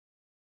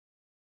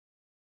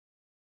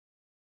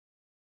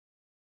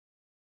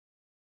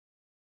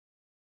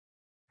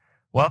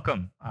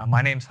Welcome.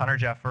 My name's Hunter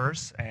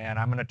Jeffers, and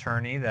I'm an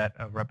attorney that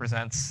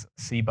represents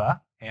CBA.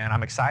 And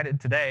I'm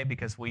excited today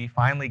because we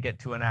finally get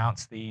to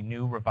announce the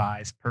new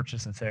revised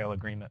purchase and sale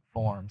agreement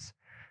forms.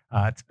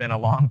 It's been a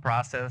long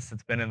process.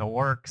 It's been in the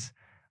works.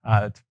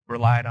 It's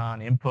relied on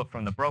input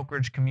from the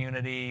brokerage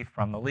community,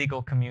 from the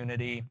legal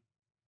community,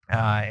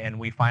 and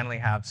we finally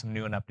have some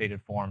new and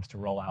updated forms to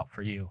roll out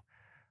for you.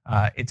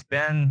 It's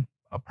been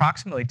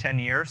approximately 10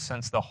 years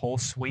since the whole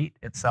suite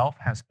itself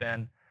has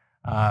been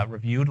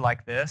reviewed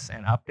like this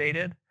and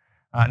updated.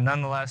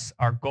 Nonetheless,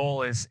 our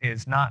goal is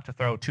not to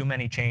throw too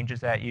many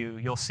changes at you.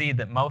 You'll see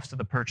that most of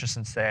the purchase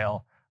and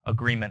sale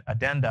agreement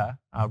addenda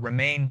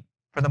remain,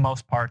 for the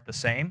most part, the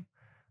same,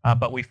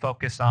 but we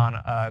focus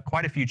on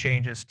quite a few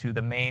changes to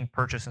the main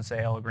purchase and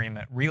sale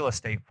agreement real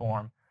estate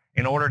form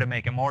in order to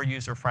make it more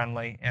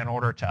user-friendly, in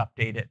order to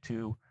update it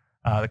to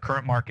the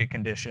current market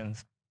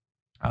conditions,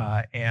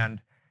 and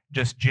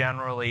just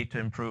generally to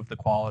improve the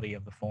quality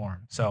of the form.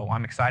 So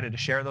I'm excited to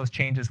share those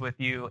changes with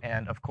you.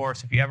 And of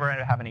course, if you ever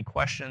have any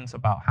questions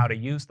about how to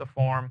use the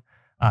form,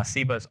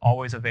 CBA is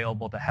always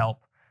available to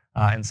help,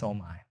 and so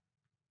am I.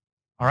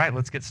 All right,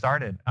 let's get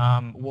started.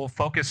 We'll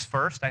focus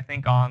first, I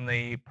think, on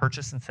the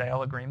purchase and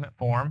sale agreement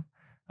form,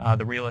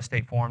 the real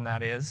estate form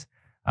that is.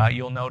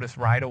 You'll notice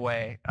right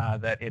away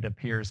that it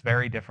appears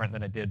very different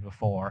than it did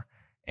before.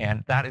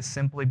 And that is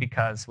simply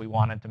because we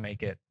wanted to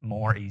make it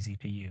more easy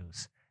to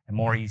use and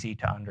more easy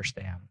to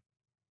understand.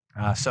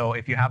 So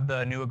if you have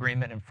the new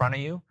agreement in front of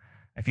you,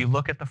 if you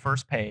look at the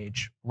first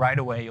page, right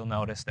away you'll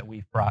notice that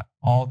we've brought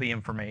all the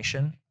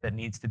information that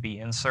needs to be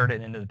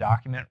inserted into the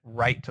document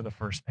right to the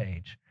first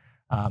page.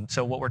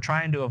 So what we're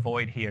trying to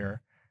avoid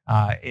here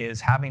is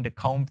having to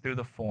comb through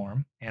the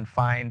form and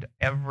find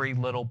every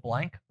little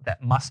blank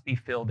that must be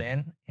filled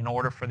in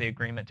order for the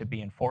agreement to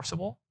be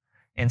enforceable.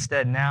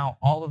 Instead, now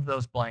all of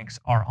those blanks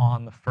are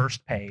on the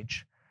first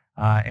page,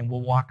 and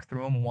we'll walk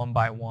through them one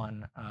by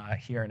one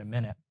here in a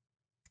minute.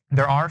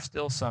 There are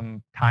still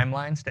some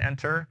timelines to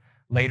enter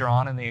later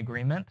on in the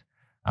agreement,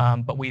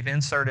 but we've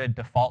inserted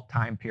default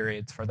time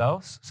periods for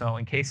those. So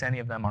in case any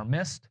of them are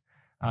missed,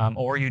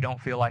 or you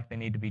don't feel like they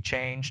need to be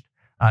changed,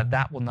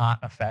 that will not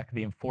affect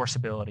the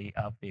enforceability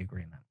of the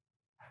agreement.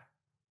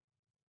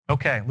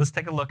 Okay, let's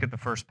take a look at the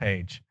first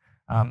page.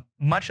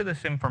 Much of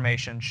this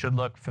information should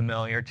look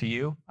familiar to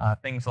you.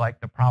 Things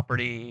like the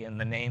property and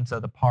the names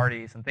of the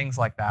parties and things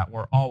like that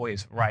were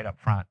always right up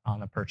front on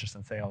the purchase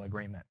and sale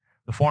agreement.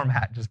 The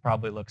format just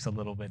probably looks a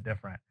little bit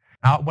different.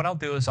 Now, what I'll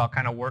do is I'll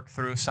kind of work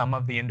through some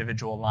of the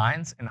individual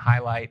lines and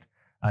highlight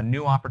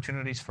new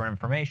opportunities for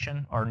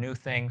information or new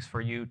things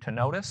for you to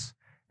notice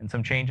and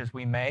some changes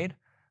we made.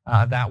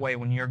 That way,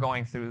 when you're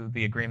going through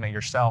the agreement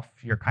yourself,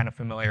 you're kind of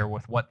familiar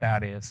with what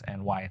that is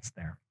and why it's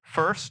there.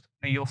 First,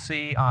 you'll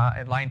see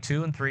in line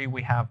 2 and 3,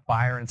 we have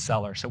buyer and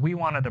seller. So we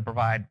wanted to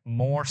provide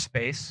more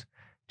space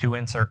to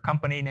insert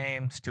company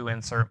names, to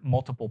insert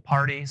multiple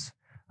parties,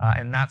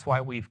 and that's why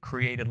we've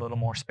created a little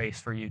more space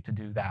for you to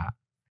do that.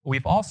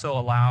 We've also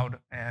allowed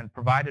and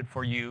provided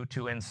for you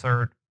to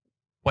insert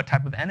what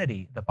type of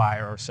entity the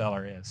buyer or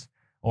seller is,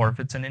 or if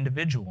it's an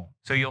individual.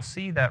 So you'll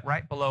see that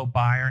right below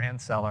buyer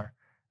and seller,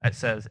 it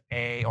says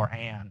A or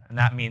AN, and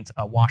that means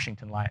a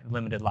Washington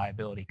limited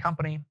liability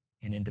company,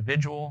 an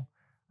individual,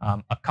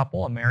 a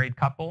couple, a married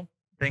couple,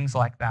 things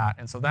like that.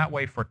 And so that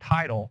way for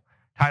title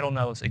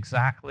knows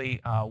exactly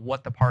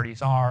what the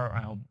parties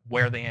are,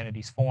 where the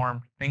entity's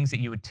formed, things that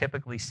you would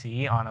typically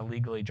see on a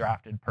legally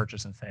drafted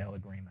purchase and sale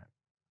agreement.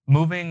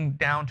 Moving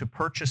down to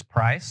purchase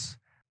price,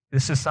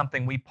 this is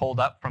something we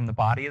pulled up from the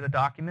body of the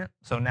document.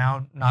 So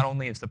now not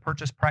only is the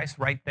purchase price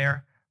right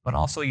there, but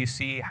also you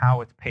see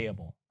how it's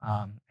payable.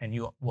 And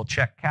you will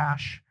check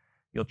cash,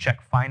 you'll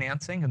check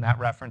financing, and that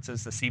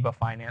references the CBA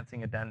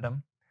financing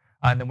addendum.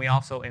 And then we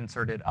also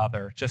inserted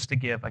other, just to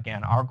give,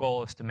 again, our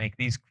goal is to make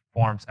these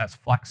forms as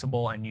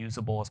flexible and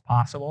usable as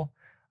possible.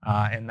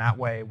 And that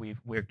way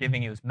we're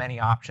giving you as many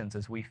options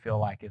as we feel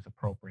like is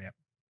appropriate.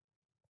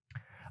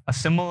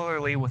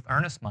 Similarly with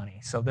earnest money.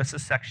 So this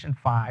is section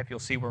 5. You'll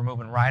see we're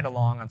moving right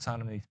along on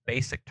some of these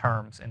basic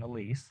terms in a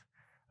lease.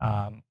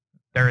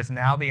 There is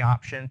now the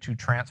option to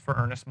transfer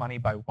earnest money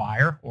by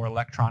wire or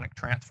electronic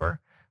transfer.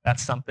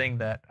 That's something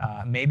that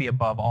maybe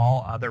above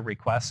all other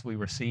requests we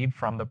received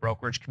from the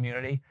brokerage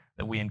community,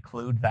 that we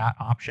include that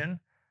option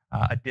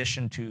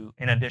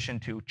in addition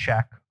to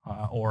check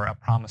or a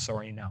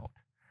promissory note.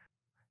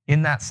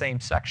 In that same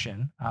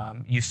section,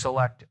 you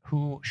select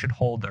who should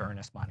hold the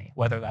earnest money,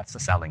 whether that's the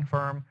selling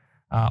firm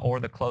or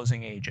the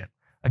closing agent.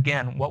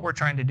 Again, what we're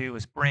trying to do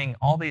is bring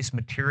all these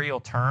material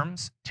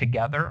terms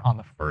together on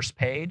the first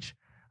page,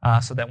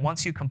 so that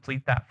once you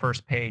complete that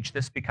first page,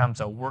 this becomes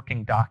a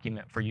working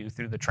document for you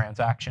through the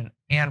transaction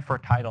and for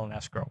title and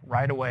escrow.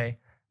 Right away,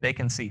 they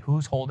can see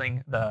who's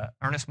holding the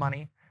earnest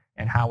money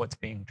and how it's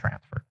being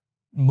transferred.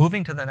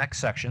 Moving to the next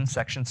section,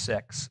 section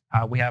 6,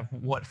 we have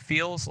what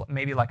feels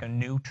maybe like a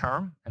new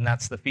term, and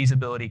that's the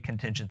feasibility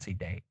contingency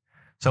date.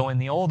 So in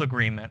the old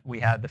agreement,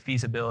 we had the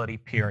feasibility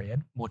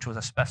period, which was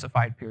a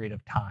specified period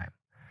of time.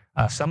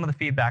 Some of the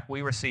feedback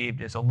we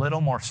received is a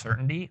little more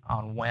certainty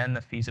on when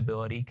the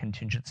feasibility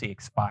contingency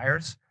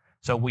expires.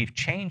 So we've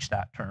changed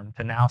that term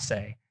to now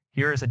say,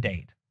 here is a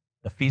date,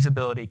 the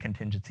feasibility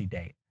contingency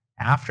date.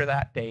 After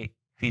that date,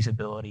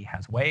 feasibility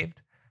has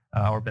waived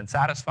or been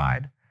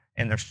satisfied,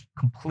 and there's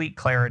complete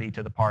clarity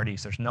to the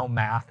parties. There's no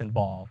math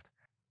involved.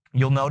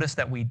 You'll notice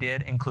that we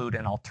did include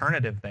an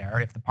alternative there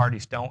if the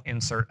parties don't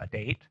insert a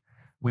date.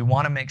 We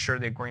want to make sure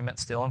the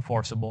agreement's still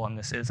enforceable, and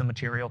this is a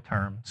material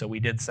term. So we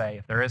did say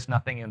if there is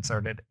nothing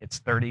inserted, it's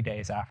 30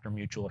 days after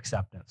mutual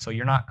acceptance. So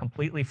you're not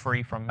completely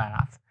free from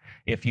math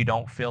if you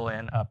don't fill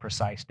in a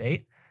precise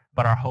date,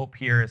 but our hope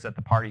here is that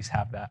the parties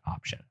have that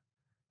option.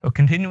 So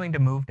continuing to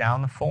move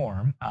down the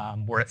form,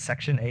 we're at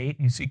Section 8.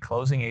 You see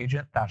closing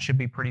agent. That should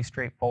be pretty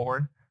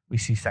straightforward. We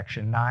see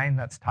Section 9.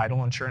 That's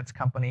title insurance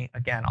company.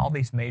 Again, all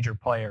these major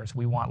players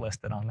we want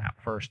listed on that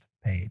first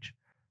page.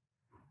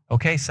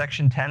 Okay,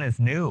 Section 10 is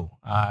new.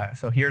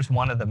 So here's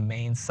one of the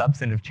main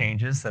substantive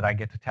changes that I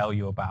get to tell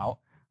you about.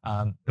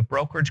 The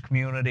brokerage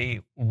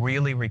community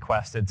really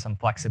requested some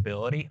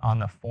flexibility on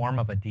the form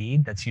of a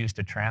deed that's used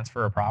to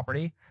transfer a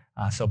property.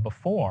 So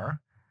before,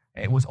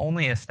 it was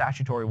only a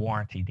statutory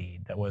warranty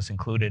deed that was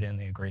included in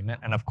the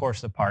agreement. And of course,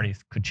 the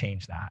parties could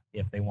change that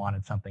if they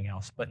wanted something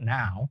else. But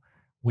now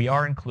we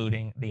are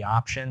including the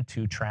option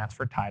to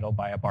transfer title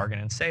by a bargain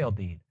and sale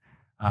deed.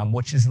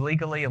 Which is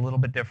legally a little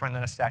bit different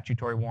than a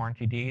statutory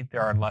warranty deed.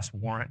 There are less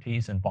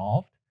warranties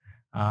involved.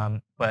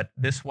 But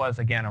this was,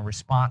 again, a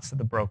response to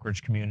the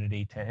brokerage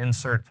community to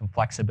insert some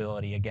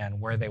flexibility, again,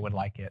 where they would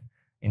like it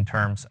in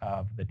terms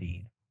of the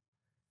deed.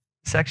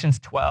 Sections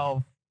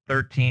 12,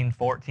 13,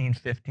 14,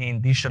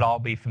 15, these should all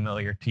be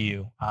familiar to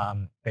you.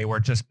 They were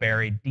just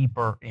buried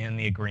deeper in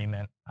the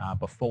agreement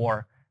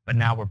before, but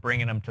now we're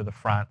bringing them to the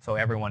front so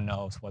everyone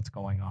knows what's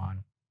going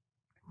on.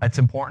 It's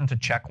important to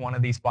check one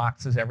of these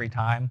boxes every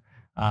time.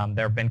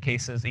 There have been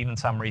cases, even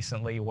some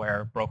recently,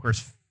 where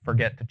brokers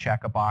forget to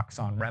check a box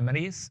on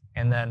remedies,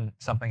 and then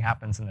something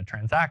happens in the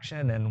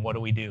transaction, and what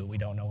do? We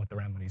don't know what the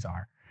remedies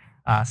are.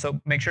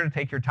 So make sure to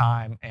take your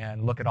time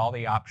and look at all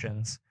the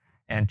options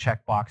and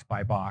check box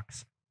by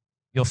box.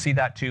 You'll see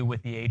that too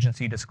with the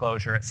agency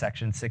disclosure at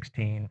Section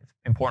 16. It's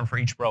important for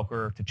each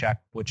broker to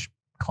check which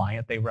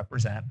client they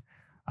represent.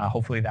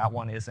 Hopefully that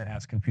one isn't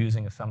as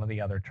confusing as some of the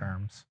other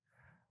terms.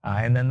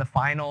 And then the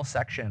final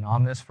section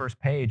on this first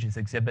page is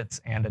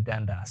exhibits and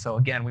addenda. So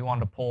again, we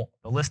wanted to pull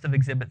the list of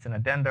exhibits and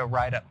addenda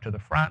right up to the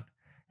front.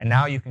 And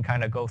now you can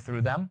kind of go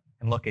through them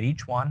and look at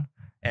each one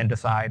and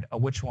decide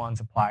which ones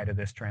apply to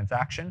this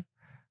transaction.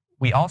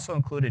 We also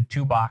included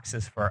 2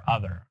 boxes for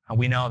other.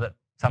 We know that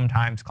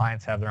sometimes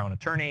clients have their own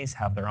attorneys,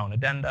 have their own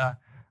addenda.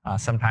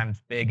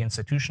 Sometimes big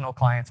institutional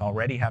clients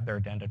already have their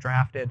addenda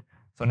drafted.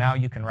 So now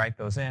you can write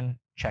those in,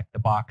 check the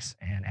box,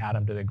 and add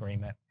them to the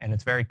agreement. And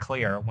it's very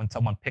clear when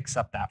someone picks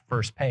up that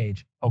first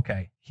page,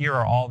 okay, here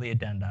are all the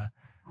addenda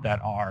that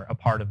are a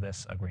part of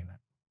this agreement.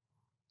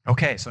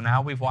 Okay, so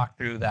now we've walked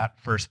through that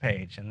first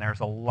page, and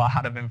there's a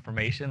lot of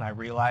information, I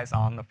realize,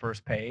 on the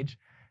first page.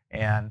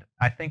 And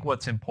I think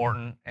what's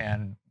important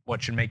and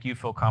what should make you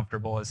feel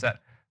comfortable is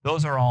that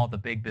those are all the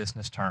big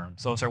business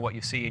terms. Those are what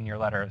you see in your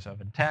letters of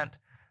intent.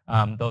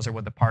 Those are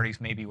what the parties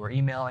maybe were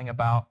emailing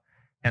about.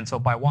 And so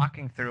by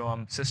walking through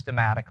them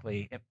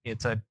systematically,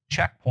 it's a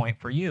checkpoint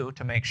for you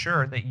to make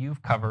sure that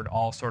you've covered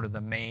all sort of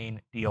the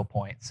main deal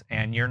points,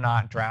 and you're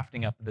not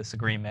drafting up this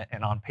agreement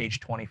and on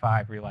page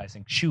 25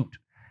 realizing, shoot,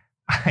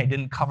 I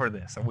didn't cover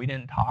this, or we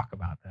didn't talk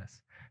about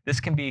this. This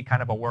can be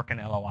kind of a working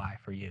LOI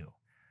for you.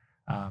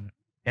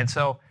 And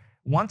so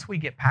once we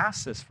get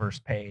past this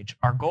first page,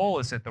 our goal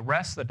is that the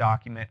rest of the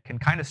document can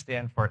kind of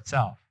stand for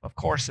itself. Of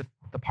course, if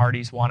the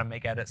parties want to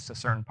make edits to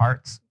certain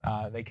parts,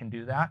 they can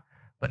do that.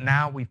 But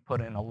now we've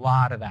put in a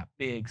lot of that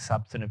big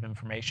substantive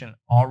information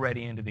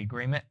already into the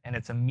agreement, and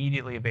it's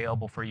immediately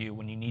available for you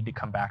when you need to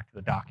come back to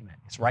the document.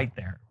 It's right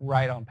there,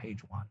 right on page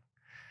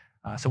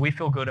 1. So we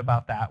feel good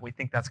about that. We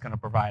think that's going to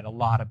provide a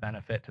lot of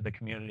benefit to the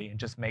community and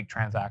just make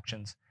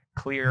transactions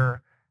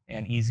clearer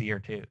and easier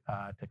to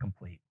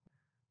complete.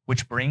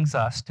 Which brings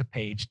us to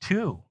page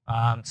 2.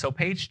 So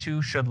page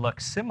 2 should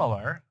look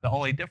similar. The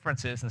only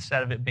difference is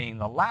instead of it being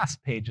the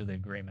last page of the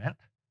agreement,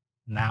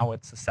 now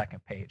it's the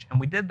second page. And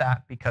we did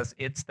that because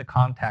it's the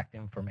contact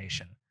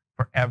information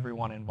for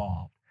everyone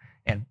involved.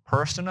 And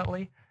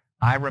personally,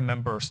 I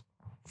remember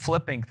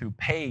flipping through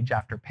page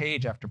after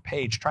page after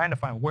page, trying to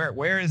find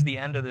where is the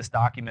end of this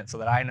document so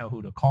that I know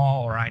who to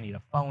call or I need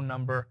a phone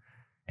number.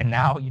 And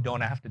now you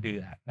don't have to do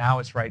that. Now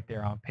it's right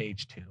there on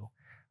page 2.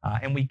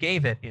 And we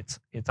gave it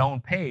its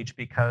own page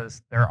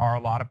because there are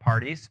a lot of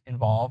parties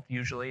involved,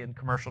 usually in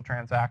commercial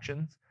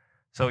transactions.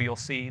 So you'll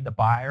see the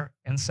buyer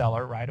and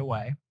seller right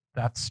away.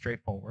 That's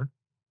straightforward.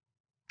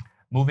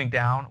 Moving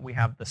down, we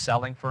have the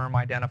selling firm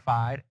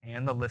identified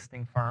and the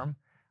listing firm.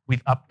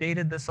 We've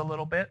updated this a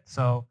little bit.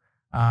 So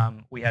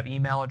we have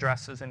email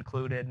addresses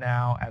included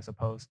now as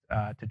opposed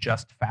to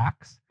just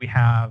fax. We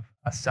have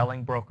a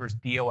selling broker's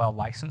DOL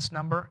license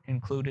number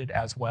included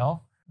as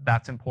well.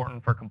 That's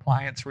important for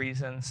compliance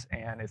reasons,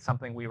 and it's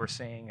something we were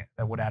seeing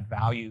that would add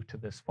value to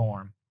this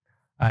form.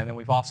 And then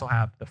we've also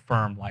have the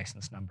firm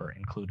license number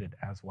included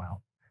as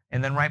well.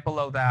 And then right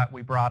below that,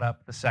 we brought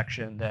up the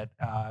section that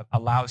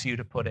allows you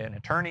to put in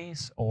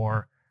attorneys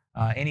or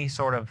any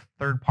sort of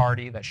third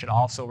party that should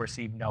also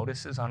receive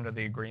notices under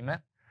the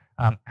agreement.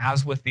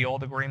 As with the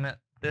old agreement,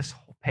 this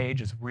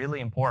page is really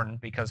important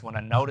because when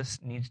a notice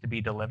needs to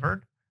be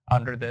delivered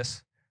under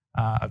this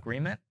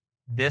agreement,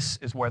 this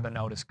is where the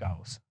notice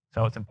goes.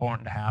 So it's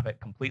important to have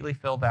it completely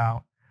filled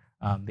out.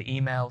 The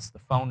emails, the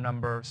phone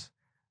numbers,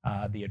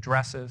 the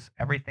addresses,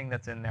 everything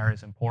that's in there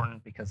is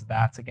important because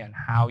that's, again,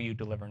 how you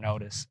deliver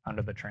notice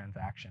under the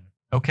transaction.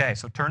 Okay,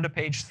 so turn to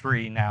page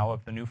 3 now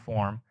of the new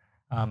form.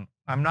 I'm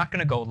not going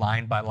to go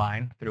line by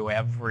line through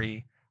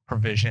every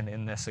provision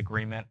in this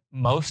agreement.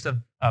 Most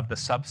of the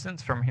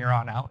substance from here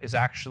on out is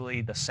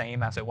actually the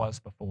same as it was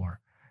before.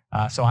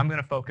 So I'm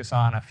going to focus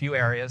on a few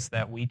areas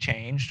that we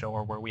changed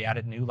or where we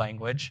added new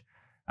language,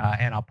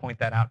 and I'll point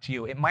that out to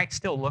you. It might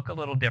still look a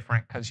little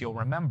different because you'll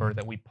remember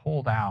that we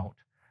pulled out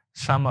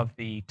some of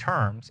the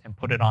terms and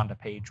put it onto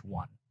page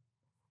 1.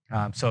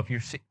 So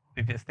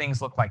if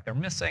things look like they're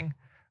missing,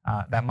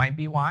 that might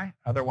be why.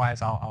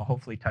 Otherwise, I'll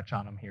hopefully touch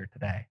on them here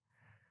today.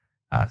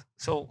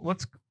 So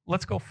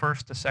let's go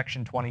first to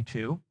section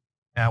 22,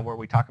 where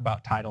we talk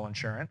about title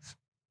insurance.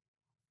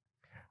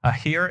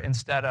 Here,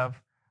 instead of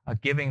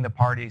giving the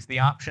parties the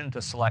option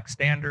to select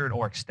standard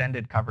or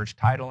extended coverage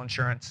title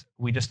insurance,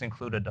 we just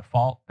include a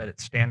default that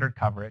it's standard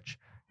coverage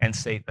and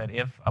state that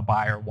if a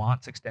buyer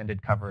wants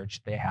extended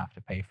coverage, they have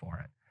to pay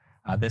for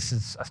it. This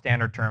is a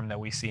standard term that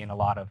we see in a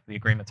lot of the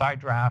agreements I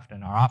draft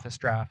and our office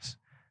drafts.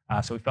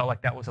 So we felt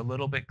like that was a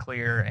little bit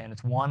clear, and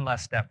it's one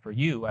less step for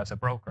you as a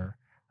broker,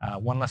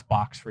 one less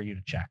box for you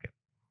to check it.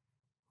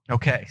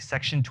 Okay,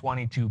 section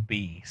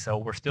 22B. So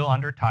we're still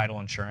under title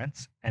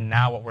insurance, and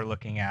now what we're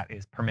looking at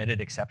is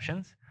permitted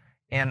exceptions.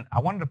 And I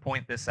wanted to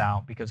point this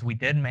out because we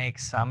did make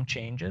some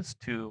changes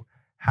to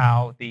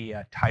how the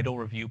title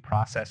review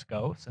process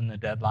goes and the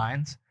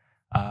deadlines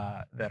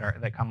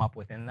that come up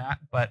within that,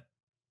 but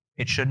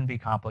it shouldn't be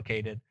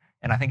complicated.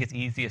 And I think it's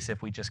easiest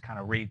if we just kind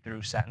of read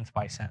through sentence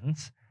by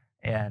sentence,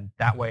 and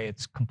that way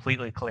it's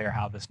completely clear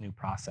how this new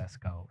process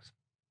goes.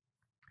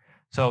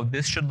 So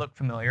this should look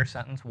familiar.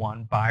 Sentence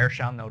 1, buyer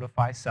shall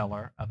notify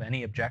seller of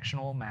any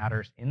objectionable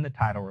matters in the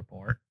title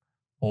report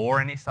or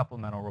any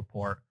supplemental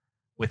report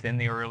within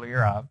the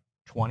earlier of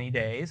 20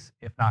 days,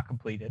 if not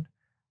completed,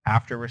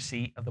 after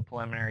receipt of the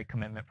preliminary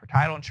commitment for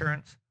title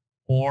insurance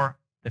or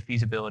the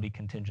feasibility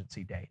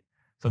contingency date.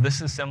 So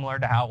this is similar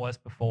to how it was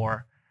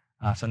before,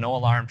 so no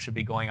alarm should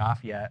be going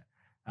off yet.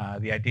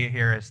 The idea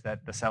here is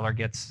that the seller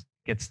gets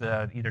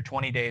the either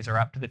 20 days or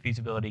up to the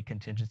feasibility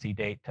contingency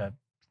date to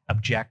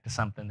object to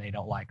something they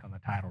don't like on the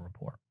title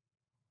report.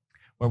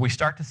 Where we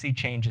start to see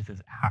changes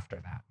is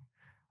after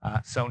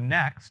that. So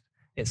next,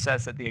 it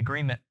says that the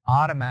agreement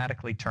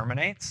automatically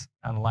terminates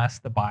unless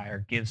the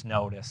buyer gives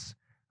notice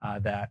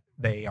that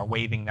they are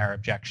waiving their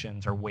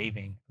objections or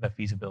waiving the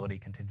feasibility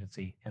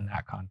contingency in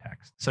that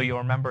context. So you'll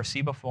remember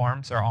CBA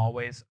forms are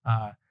always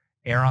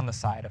err on the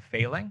side of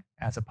failing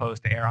as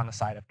opposed to err on the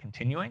side of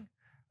continuing.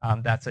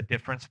 That's a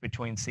difference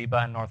between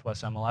CBA and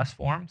Northwest MLS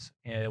forms.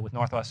 With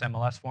Northwest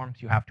MLS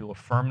forms, you have to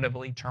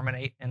affirmatively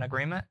terminate an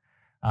agreement.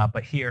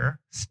 But here,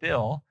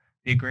 still,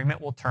 the agreement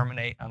will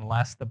terminate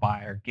unless the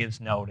buyer gives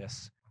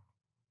notice.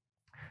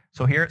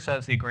 So here it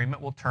says the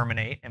agreement will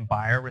terminate and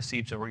buyer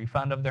receives a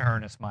refund of their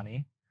earnest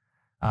money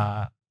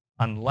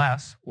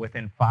unless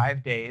within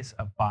 5 days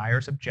of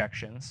buyer's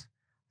objections,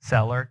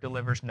 seller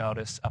delivers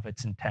notice of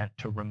its intent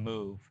to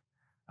remove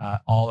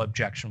all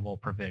objectionable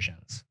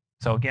provisions.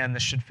 So again,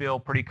 this should feel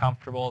pretty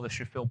comfortable. This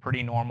should feel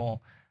pretty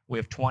normal. We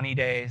have 20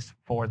 days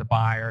for the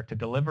buyer to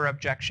deliver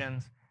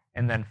objections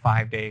and then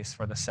 5 days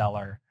for the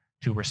seller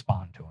to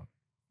respond to them.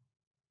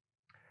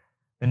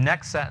 The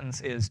next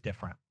sentence is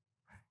different.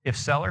 If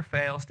seller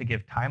fails to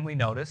give timely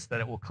notice that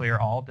it will clear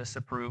all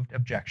disapproved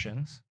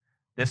objections,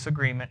 this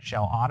agreement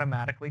shall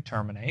automatically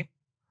terminate.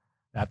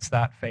 That's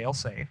that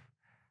fail-safe.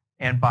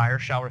 And buyer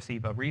shall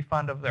receive a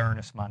refund of the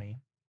earnest money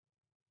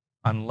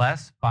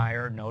unless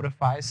buyer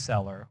notifies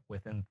seller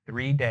within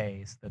 3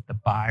 days that the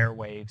buyer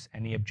waives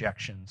any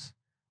objections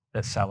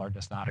that seller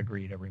does not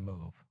agree to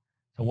remove.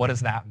 So what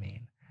does that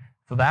mean?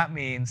 So that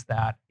means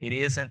that it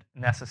isn't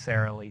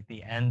necessarily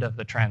the end of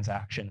the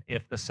transaction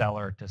if the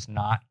seller does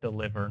not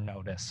deliver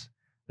notice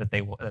that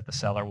the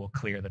seller will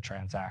clear the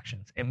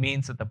transactions. It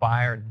means that the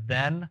buyer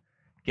then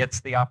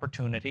gets the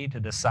opportunity to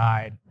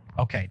decide,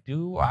 okay,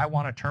 do I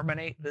want to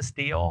terminate this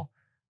deal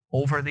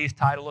over these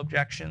title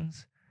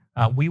objections?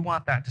 We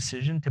want that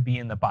decision to be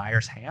in the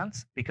buyer's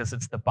hands because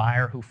it's the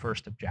buyer who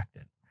first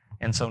objected.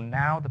 And so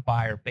now the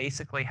buyer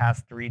basically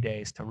has 3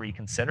 days to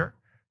reconsider,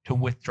 to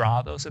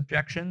withdraw those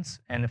objections.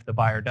 And if the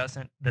buyer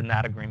doesn't, then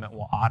that agreement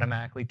will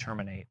automatically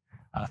terminate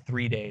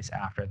 3 days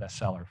after the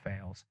seller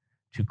fails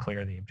to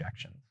clear the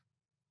objections.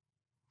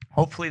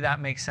 Hopefully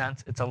that makes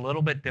sense. It's a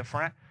little bit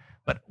different,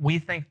 but we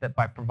think that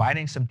by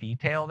providing some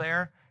detail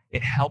there,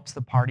 it helps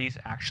the parties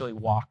actually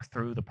walk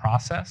through the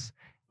process.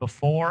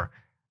 Before,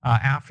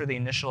 after the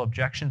initial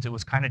objections, it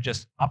was kind of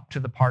just up to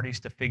the parties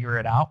to figure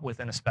it out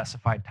within a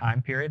specified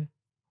time period.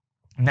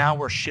 Now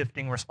we're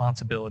shifting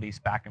responsibilities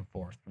back and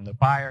forth from the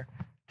buyer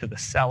to the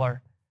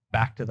seller,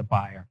 back to the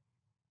buyer.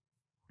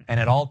 And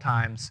at all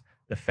times,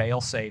 the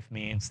fail-safe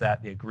means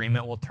that the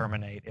agreement will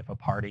terminate if a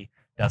party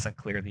doesn't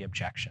clear the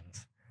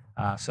objections.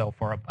 So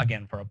for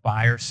a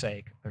buyer's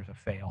sake, there's a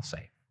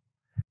fail-safe.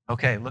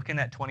 Okay, looking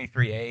at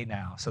 23A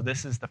now. So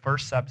this is the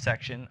first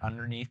subsection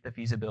underneath the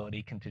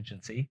feasibility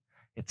contingency.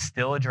 It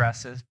still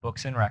addresses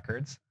books and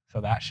records, so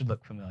that should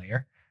look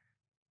familiar.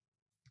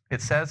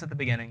 It says at the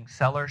beginning,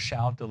 seller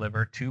shall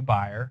deliver to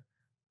buyer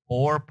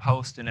or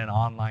post in an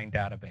online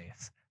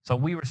database. So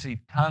we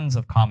received tons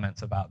of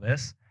comments about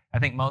this. I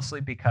think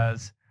mostly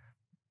because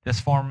this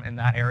form in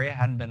that area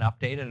hadn't been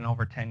updated in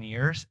over 10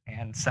 years,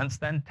 and since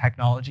then,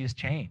 technology has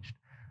changed.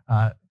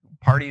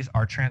 Parties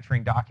are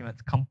transferring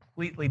documents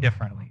completely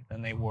differently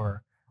than they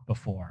were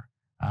before.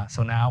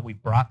 So now we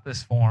brought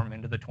this form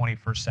into the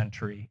 21st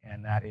century,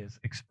 and that is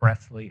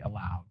expressly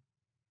allowed.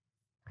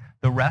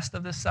 The rest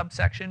of this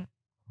subsection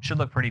should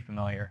look pretty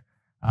familiar.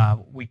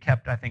 We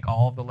kept, I think,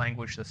 all of the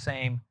language the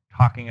same,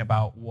 talking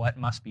about what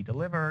must be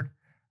delivered,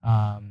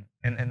 and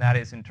that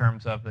is in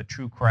terms of the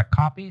true correct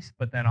copies,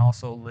 but then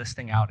also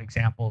listing out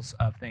examples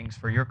of things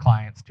for your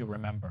clients to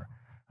remember.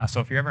 So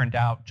if you're ever in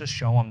doubt, just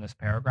show them this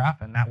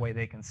paragraph, and that way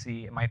they can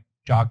see, it might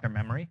jog their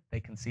memory.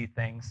 They can see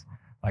things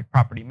like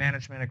property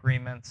management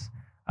agreements,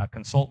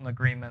 consultant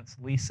agreements,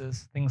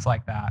 leases, things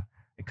like that.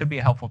 It could be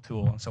a helpful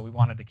tool, and so we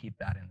wanted to keep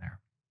that in there.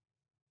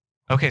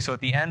 Okay, so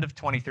at the end of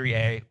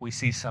 23A, we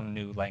see some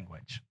new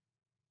language.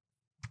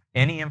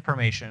 Any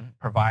information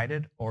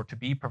provided or to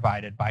be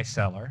provided by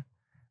seller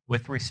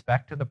with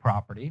respect to the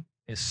property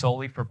is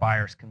solely for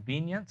buyer's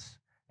convenience,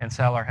 and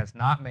seller has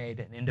not made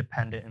an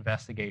independent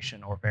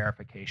investigation or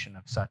verification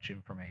of such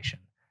information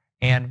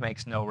and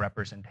makes no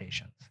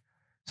representations.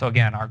 So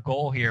again, our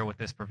goal here with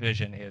this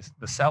provision is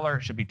the seller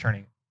should be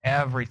turning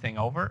everything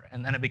over,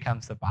 and then it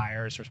becomes the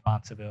buyer's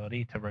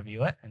responsibility to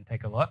review it and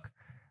take a look.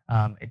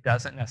 It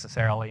doesn't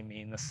necessarily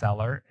mean the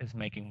seller is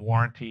making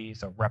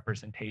warranties or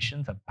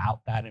representations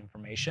about that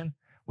information.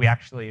 We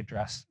actually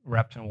address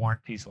reps and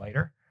warranties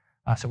later.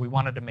 So we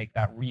wanted to make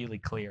that really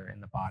clear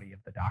in the body of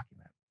the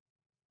document.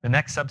 The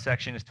next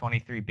subsection is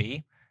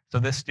 23B. So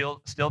this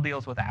still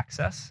deals with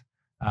access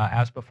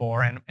as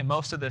before, and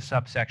most of this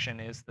subsection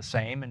is the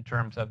same in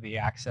terms of the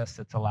access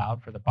that's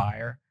allowed for the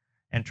buyer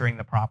entering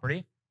the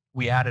property.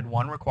 We added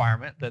one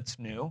requirement that's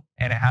new,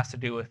 and it has to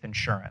do with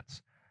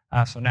insurance.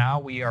 So now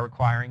we are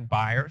requiring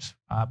buyers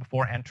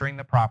before entering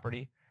the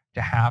property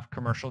to have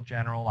commercial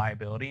general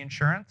liability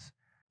insurance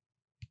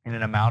in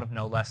an amount of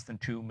no less than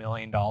 $2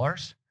 million.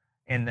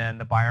 And then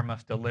the buyer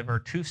must deliver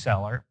to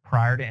seller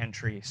prior to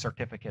entry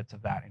certificates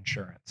of that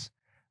insurance.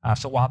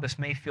 So while this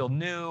may feel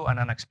new and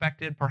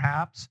unexpected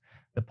perhaps,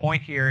 the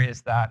point here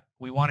is that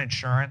we want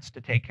insurance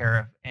to take care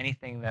of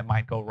anything that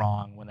might go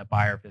wrong when the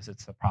buyer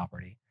visits the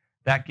property.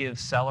 That gives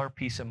seller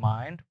peace of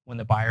mind when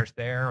the buyer's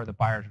there or the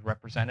buyer's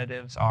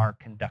representatives are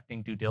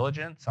conducting due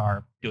diligence,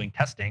 are doing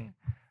testing,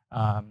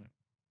 and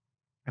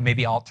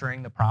maybe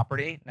altering the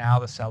property. Now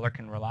the seller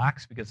can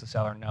relax because the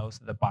seller knows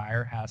that the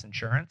buyer has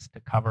insurance to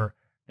cover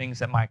things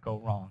that might go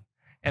wrong.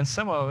 And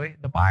similarly,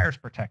 the buyer's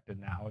protected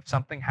now. If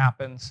something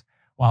happens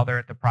while they're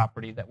at the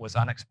property that was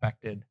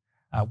unexpected,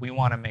 we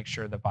want to make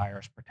sure the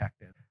buyer is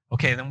protected.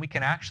 Okay, then we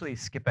can actually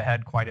skip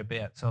ahead quite a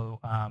bit. So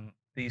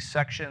these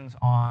sections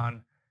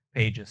on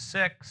pages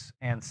 6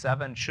 and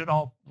 7 should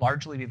all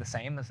largely be the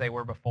same as they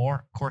were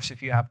before. Of course,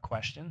 if you have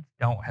questions,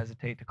 don't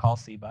hesitate to call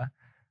CBA.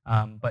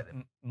 But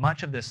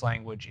much of this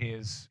language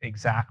is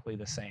exactly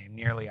the same,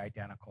 nearly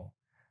identical.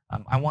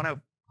 I want to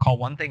call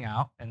one thing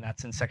out, and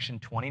that's in section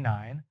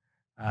 29.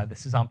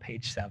 This is on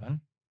page 7.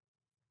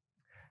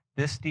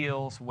 This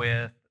deals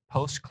with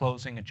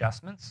post-closing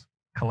adjustments,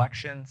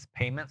 collections,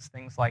 payments,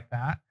 things like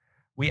that.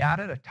 We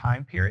added a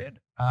time period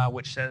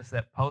which says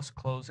that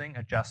post-closing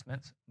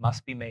adjustments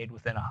must be made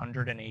within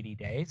 180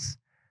 days.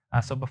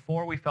 So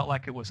before we felt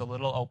like it was a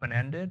little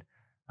open-ended.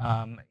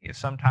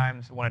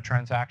 Sometimes when a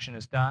transaction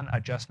is done,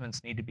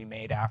 adjustments need to be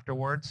made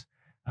afterwards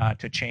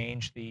to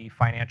change the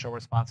financial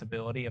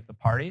responsibility of the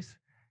parties.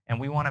 And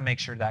we want to make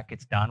sure that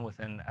gets done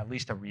within at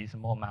least a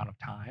reasonable amount of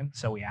time.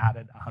 So we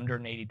added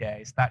 180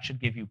 days. That should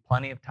give you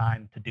plenty of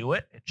time to do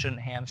it. It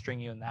shouldn't hamstring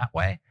you in that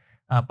way,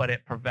 but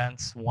it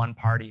prevents one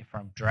party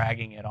from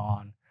dragging it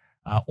on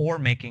or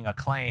making a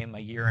claim a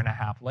year and a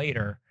half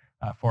later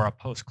for a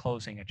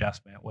post-closing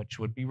adjustment, which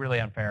would be really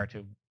unfair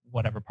to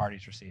whatever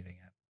party's receiving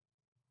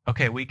it.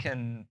 Okay, we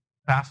can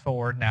fast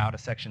forward now to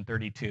section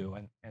 32,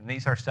 and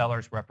these are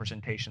seller's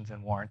representations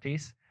and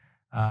warranties.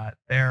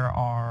 There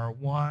are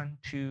 1,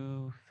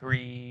 2,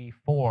 3,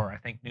 4, I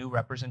think, new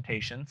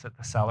representations that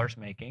the seller's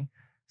making.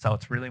 So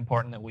it's really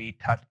important that we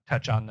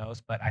touch on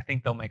those, but I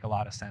think they'll make a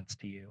lot of sense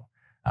to you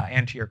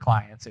and to your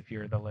clients if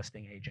you're the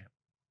listing agent.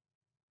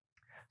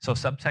 So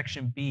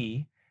subsection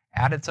B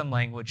added some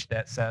language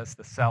that says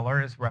the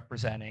seller is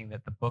representing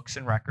that the books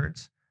and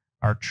records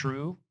are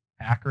true,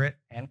 accurate,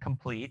 and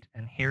complete,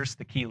 and here's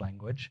the key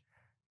language,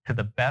 to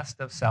the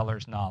best of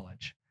seller's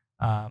knowledge.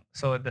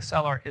 So the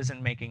seller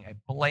isn't making a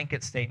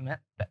blanket statement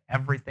that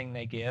everything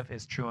they give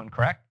is true and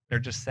correct. They're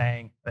just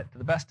saying that to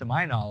the best of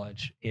my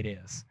knowledge, it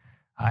is.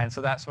 And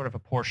so that sort of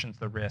apportions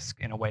the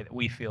risk in a way that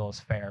we feel is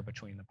fair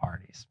between the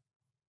parties.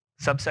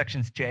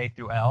 Subsections J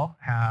through L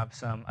have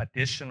some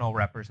additional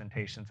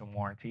representations and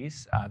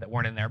warranties that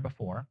weren't in there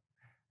before.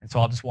 And so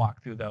I'll just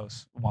walk through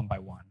those one by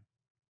one.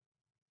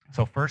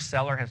 So first,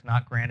 seller has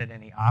not granted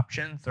any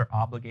options or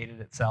obligated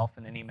itself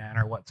in any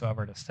manner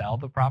whatsoever to sell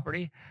the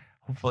property.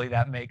 Hopefully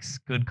that makes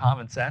good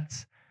common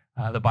sense.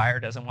 The buyer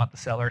doesn't want the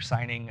seller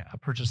signing a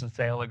purchase and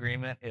sale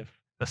agreement if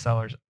the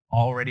seller's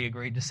already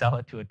agreed to sell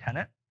it to a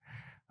tenant.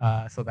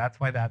 So that's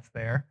why that's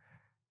there.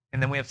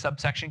 And then we have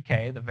subsection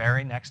K, the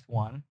very next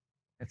one.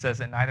 It says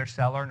that neither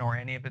seller nor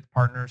any of its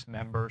partners,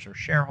 members, or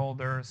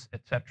shareholders,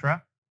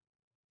 etc.,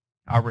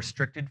 are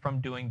restricted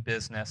from doing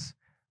business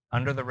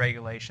under the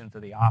regulations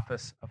of the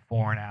Office of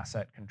Foreign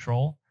Asset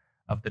Control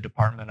of the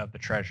Department of the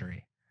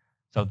Treasury.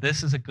 So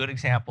this is a good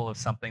example of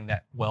something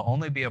that will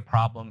only be a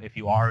problem if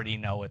you already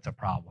know it's a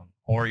problem,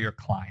 or your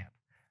client.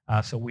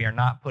 So we are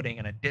not putting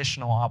an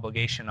additional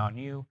obligation on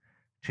you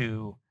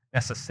to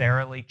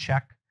necessarily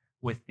check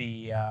with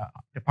the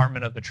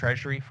Department of the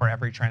Treasury for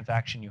every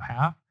transaction you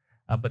have.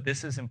 But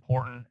this is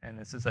important, and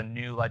this is a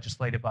new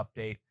legislative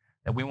update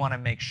that we want to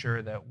make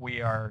sure that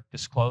we are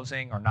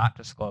disclosing or not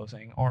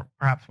disclosing, or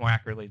perhaps more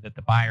accurately, that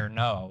the buyer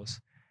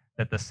knows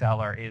that the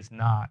seller is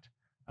not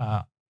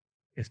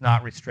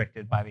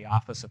restricted by the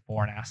Office of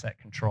Foreign Asset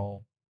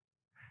Control.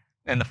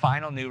 And the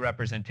final new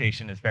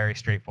representation is very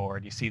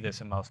straightforward. You see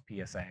this in most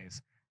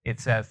PSAs. It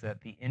says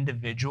that the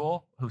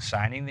individual who's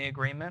signing the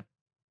agreement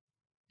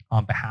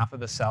on behalf of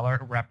the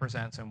seller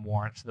represents and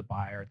warrants the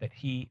buyer that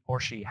he or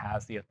she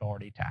has the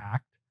authority to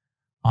act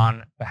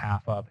on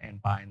behalf of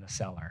and bind the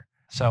seller.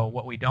 So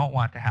what we don't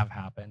want to have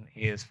happen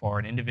is for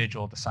an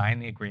individual to sign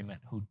the agreement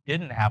who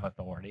didn't have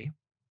authority,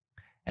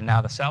 and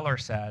now the seller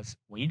says,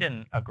 we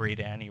didn't agree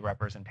to any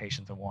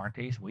representations and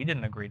warranties, we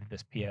didn't agree to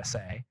this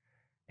PSA,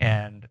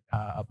 and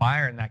a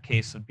buyer in that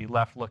case would be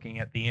left looking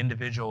at the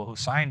individual who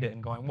signed it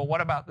and going, well,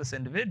 what about this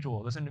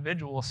individual? This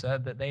individual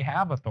said that they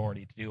have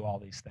authority to do all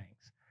these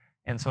things.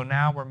 And so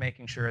now we're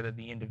making sure that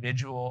the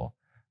individual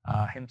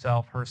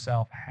himself,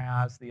 herself,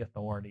 has the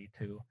authority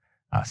to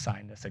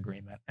sign this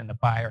agreement, and the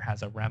buyer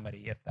has a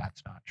remedy if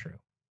that's not true.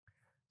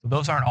 So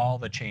those aren't all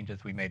the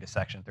changes we made to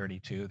Section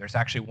 32. There's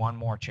actually one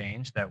more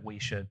change that we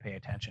should pay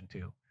attention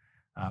to.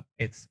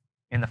 It's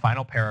in the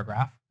final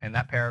paragraph, and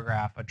that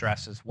paragraph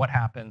addresses what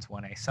happens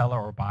when a seller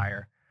or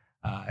buyer,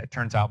 it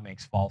turns out,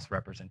 makes false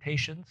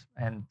representations.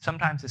 And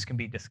sometimes this can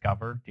be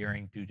discovered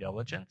during due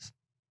diligence.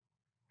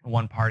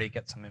 One party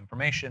gets some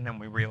information, and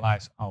we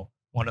realize, oh,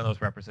 one of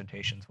those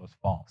representations was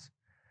false.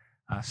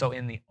 So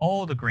in the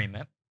old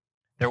agreement,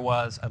 there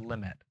was a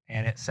limit,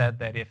 and it said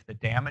that if the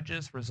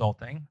damages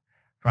resulting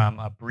from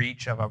a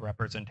breach of a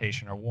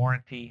representation or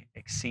warranty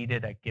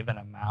exceeded a given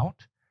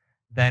amount,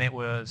 then it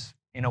was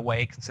in a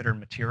way considered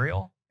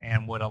material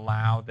and would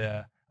allow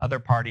the other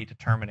party to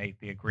terminate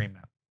the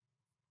agreement.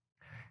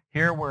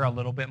 Here we're a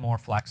little bit more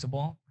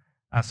flexible.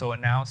 So it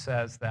now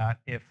says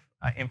that if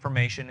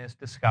information is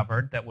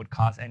discovered that would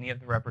cause any of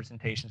the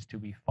representations to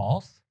be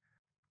false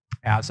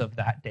as of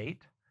that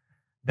date,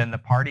 then the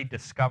party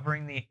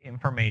discovering the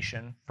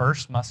information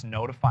first must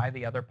notify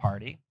the other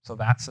party. So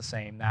that's the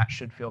same. That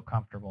should feel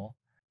comfortable.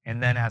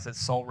 And then as its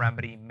sole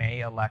remedy, may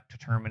elect to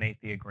terminate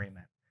the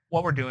agreement.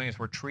 What we're doing is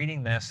we're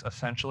treating this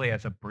essentially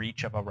as a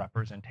breach of a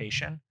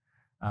representation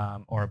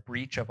or a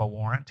breach of a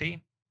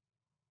warranty.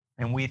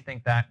 And we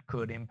think that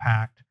could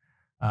impact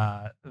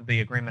the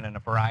agreement in a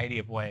variety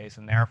of ways,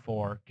 and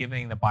therefore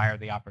giving the buyer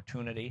the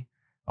opportunity,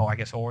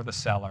 or the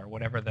seller,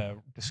 whatever the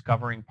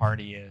discovering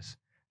party is,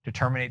 to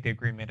terminate the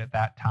agreement at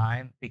that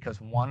time because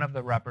one of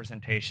the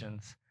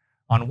representations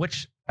on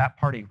which that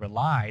party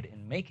relied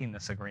in making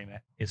this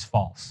agreement is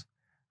false.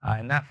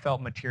 And that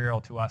felt material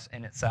to us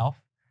in itself.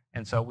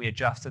 And so we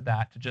adjusted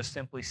that to just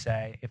simply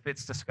say, if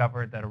it's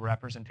discovered that a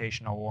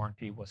representation or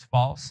warranty was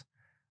false,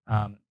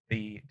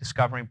 the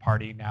discovering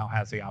party now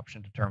has the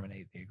option to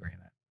terminate the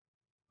agreement.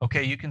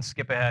 Okay, you can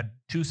skip ahead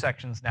 2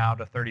 sections now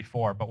to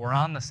 34, but we're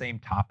on the same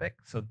topic.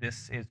 So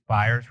this is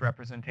buyer's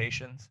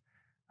representations.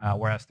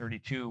 Whereas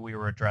 32, we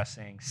were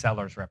addressing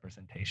seller's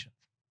representations.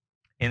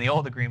 In the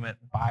old agreement,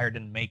 buyer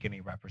didn't make any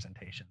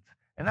representations.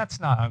 And that's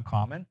not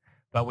uncommon,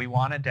 but we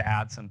wanted to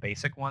add some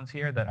basic ones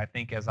here that I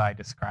think as I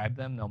describe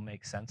them, they'll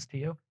make sense to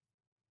you.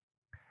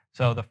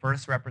 So the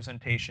first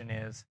representation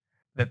is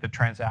that the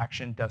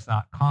transaction does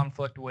not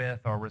conflict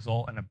with or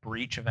result in a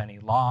breach of any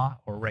law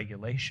or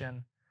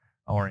regulation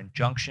or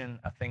injunction,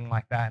 a thing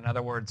like that. In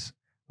other words,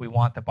 we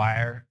want the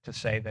buyer to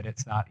say that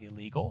it's not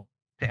illegal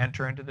to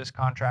enter into this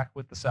contract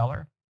with the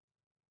seller.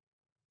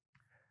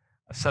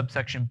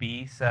 Subsection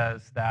B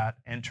says that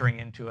entering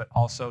into it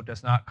also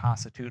does not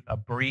constitute a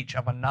breach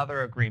of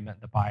another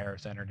agreement the buyer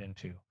has entered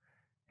into.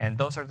 And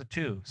those are the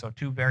two. So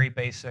 2 very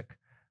basic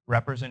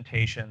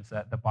representations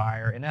that the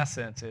buyer, in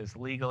essence, is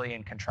legally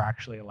and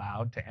contractually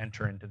allowed to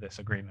enter into this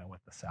agreement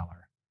with the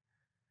seller.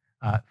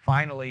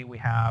 Finally, we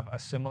have a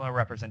similar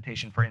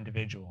representation for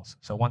individuals.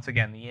 So once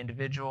again, the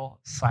individual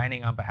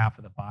signing on behalf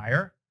of the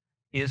buyer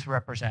is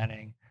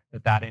representing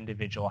that that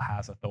individual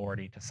has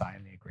authority to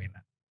sign the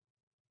agreement.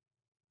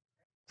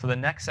 So the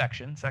next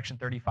section, section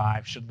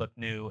 35, should look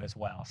new as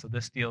well. So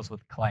this deals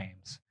with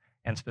claims,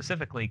 and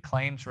specifically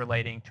claims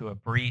relating to a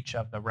breach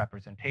of the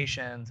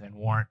representations and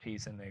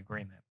warranties in the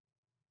agreement.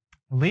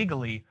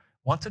 Legally,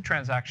 once a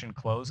transaction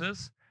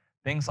closes,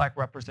 things like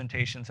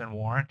representations and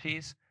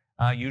warranties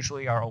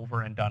usually are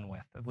over and done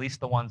with, at least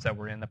the ones that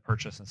were in the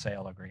purchase and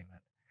sale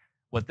agreement.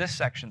 What this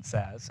section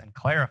says and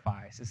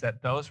clarifies is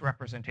that those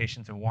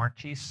representations and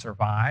warranties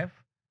survive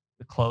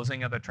the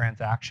closing of the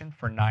transaction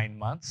for 9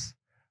 months.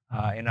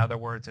 In other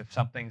words, if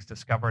something's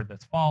discovered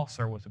that's false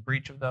or was a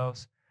breach of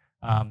those,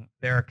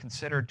 they're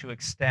considered to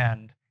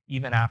extend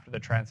even after the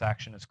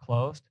transaction is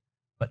closed,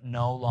 but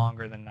no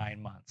longer than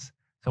 9 months.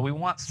 So we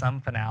want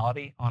some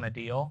finality on a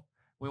deal.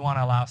 We want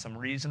to allow some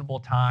reasonable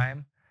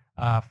time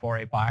for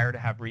a buyer to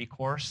have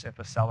recourse if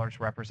a seller's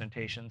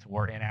representations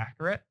were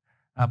inaccurate,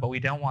 but we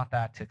don't want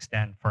that to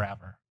extend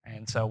forever.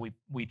 And so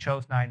we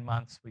chose 9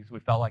 months because we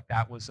felt like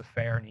that was a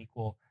fair and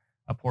equal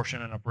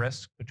apportionment of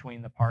risk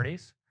between the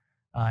parties.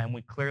 And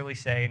we clearly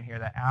say in here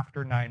that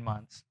after 9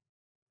 months,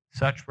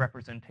 such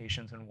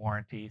representations and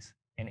warranties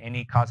and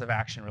any cause of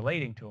action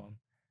relating to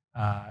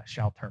them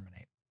shall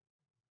terminate.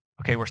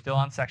 Okay, we're still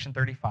on section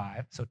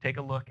 35, so take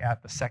a look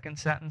at the second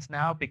sentence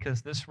now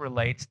because this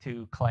relates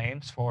to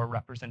claims for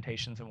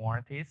representations and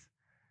warranties.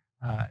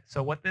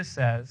 So what this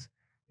says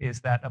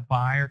is that a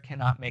buyer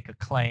cannot make a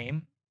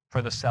claim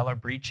for the seller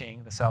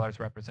breaching the seller's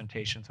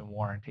representations and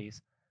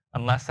warranties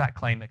unless that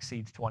claim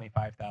exceeds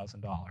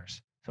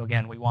 $25,000. So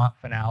again, we want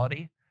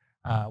finality.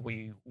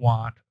 We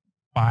want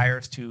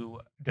buyers to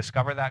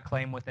discover that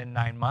claim within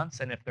 9 months,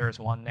 and if there's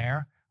one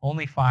there,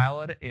 only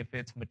file it if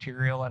it's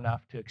material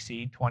enough to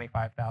exceed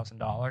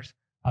 $25,000.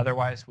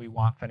 Otherwise, we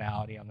want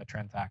finality on the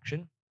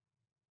transaction.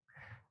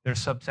 There's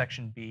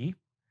subsection B,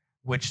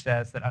 which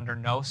says that under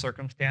no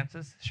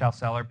circumstances shall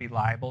seller be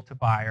liable to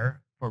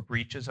buyer for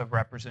breaches of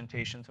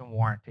representations and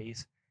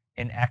warranties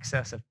in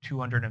excess of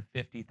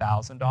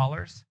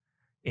 $250,000,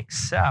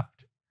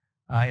 except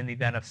in the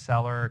event of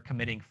seller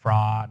committing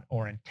fraud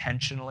or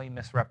intentionally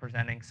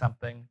misrepresenting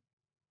something.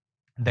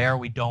 There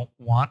we don't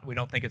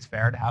think it's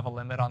fair to have a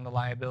limit on the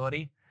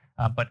liability,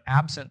 but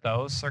absent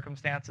those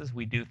circumstances,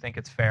 we do think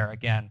it's fair,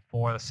 again,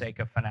 for the sake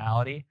of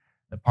finality,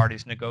 the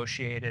parties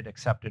negotiated,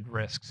 accepted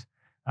risks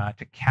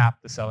to cap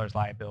the seller's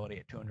liability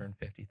at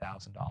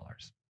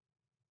 $250,000.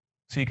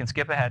 So you can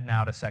skip ahead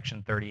now to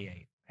section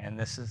 38, and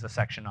this is a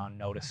section on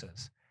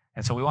notices.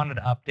 And so we wanted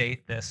to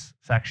update this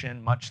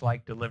section, much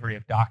like delivery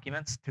of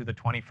documents to the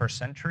 21st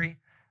century.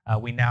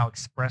 We now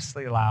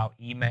expressly allow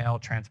email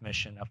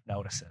transmission of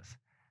notices.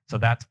 So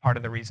that's part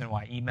of the reason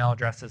why email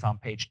addresses on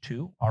page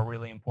 2 are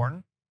really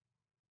important,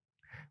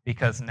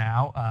 because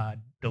now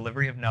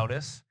delivery of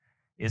notice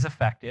is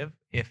effective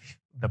if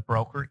the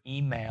broker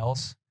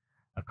emails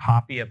a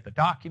copy of the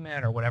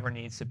document or whatever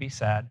needs to be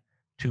said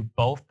to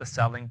both the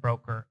selling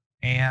broker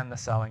and the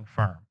selling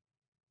firm.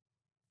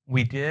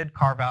 We did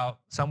carve out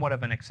somewhat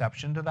of an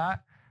exception to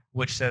that,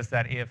 which says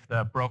that if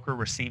the broker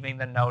receiving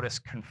the notice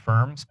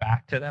confirms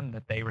back to them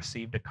that they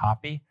received a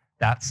copy,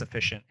 that's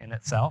sufficient in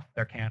itself.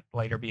 There can't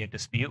later be a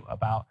dispute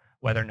about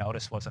whether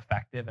notice was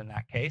effective in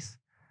that case.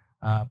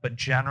 But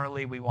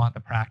generally, we want the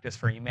practice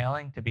for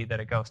emailing to be that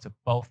it goes to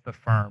both the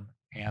firm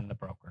and the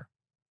broker.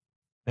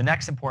 The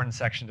next important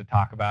section to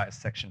talk about is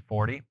section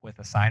 40 with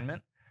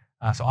assignment.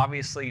 So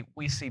obviously,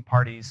 we see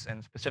parties,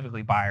 and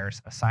specifically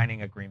buyers,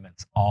 assigning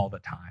agreements all the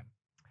time.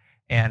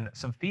 And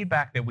some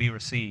feedback that we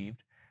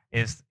received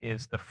is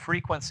the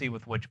frequency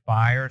with which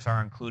buyers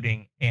are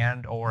including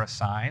and or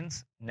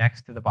assigns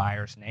next to the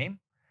buyer's name,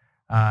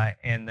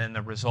 and then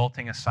the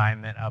resulting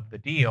assignment of the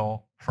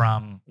deal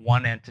from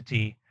one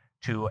entity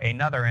to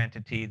another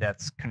entity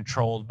that's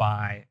controlled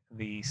by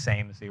the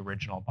same as the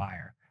original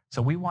buyer.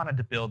 So we wanted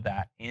to build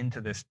that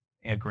into this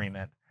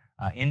agreement,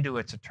 into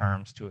its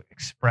terms to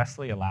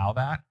expressly allow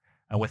that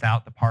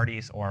without the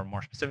parties, or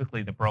more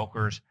specifically the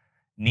brokers,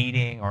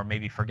 needing or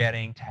maybe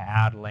forgetting to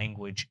add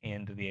language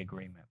into the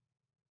agreement.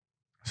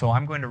 So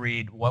I'm going to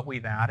read what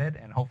we've added,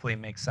 and hopefully it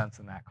makes sense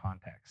in that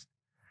context.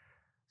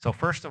 So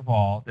first of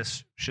all,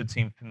 this should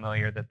seem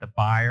familiar, that the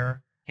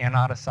buyer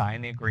cannot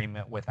assign the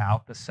agreement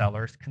without the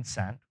seller's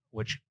consent,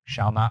 which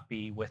shall not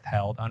be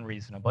withheld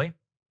unreasonably.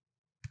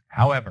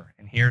 However,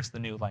 and here's the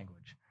new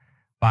language,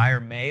 buyer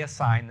may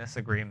assign this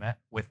agreement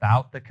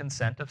without the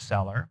consent of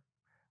seller,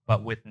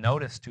 but with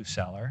notice to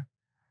seller,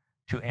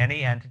 to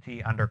any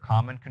entity under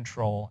common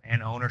control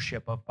and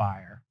ownership of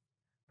buyer,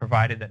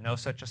 provided that no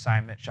such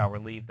assignment shall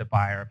relieve the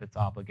buyer of its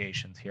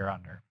obligations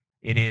hereunder.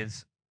 It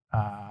is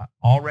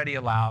already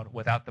allowed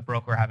without the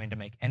broker having to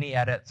make any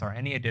edits or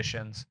any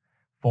additions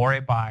for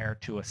a buyer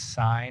to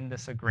assign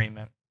this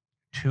agreement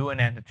to an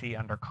entity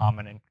under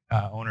common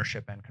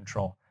ownership and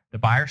control. The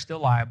buyer's still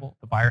liable,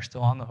 the buyer's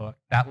still on the hook.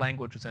 That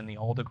language was in the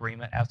old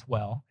agreement as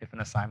well if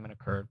an assignment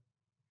occurred.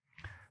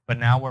 But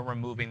now we're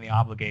removing the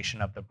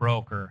obligation of the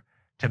broker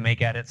to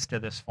make edits to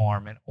this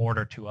form in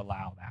order to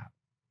allow that.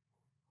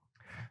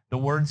 The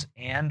words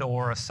and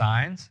or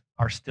assigns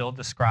are still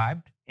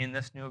described in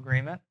this new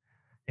agreement.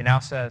 It now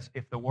says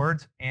if the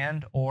words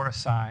and or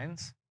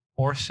assigns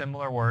or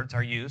similar words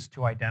are used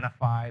to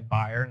identify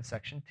buyer in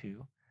Section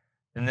 2,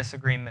 then this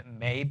agreement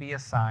may be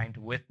assigned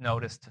with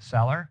notice to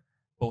seller,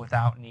 but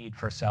without need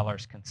for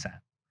seller's consent.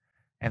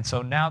 And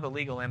so now the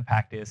legal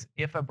impact is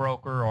if a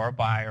broker or a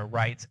buyer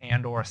writes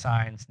and or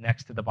assigns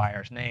next to the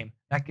buyer's name,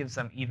 that gives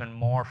them even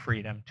more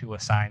freedom to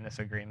assign this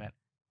agreement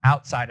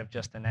outside of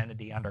just an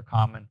entity under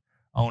common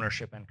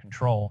ownership and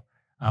control,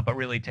 but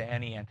really to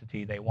any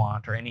entity they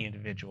want or any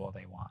individual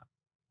they want.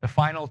 The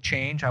final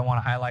change I want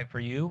to highlight for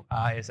you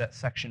is at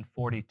Section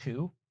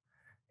 42.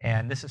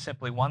 And this is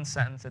simply one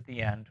sentence at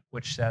the end,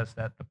 which says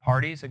that the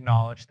parties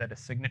acknowledge that a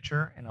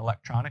signature in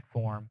electronic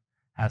form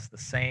has the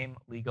same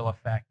legal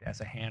effect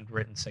as a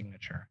handwritten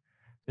signature.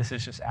 This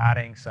is just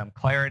adding some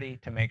clarity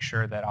to make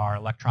sure that our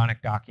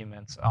electronic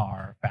documents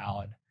are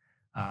valid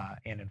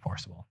and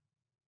enforceable.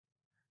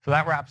 So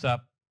that wraps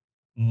up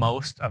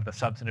most of the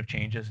substantive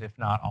changes, if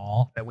not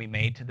all, that we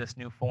made to this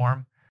new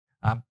form.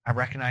 I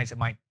recognize it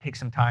might take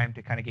some time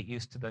to kind of get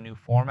used to the new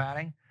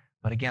formatting,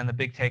 but again, the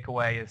big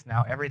takeaway is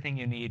now everything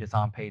you need is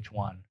on page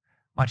 1.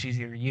 Much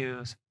easier to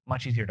use,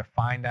 much easier to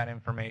find that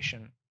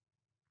information.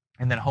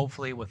 And then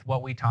hopefully with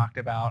what we talked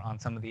about on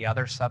some of the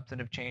other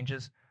substantive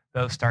changes,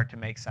 those start to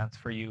make sense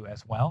for you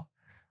as well.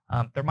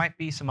 There might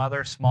be some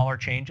other smaller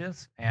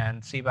changes,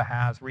 and CBA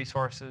has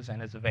resources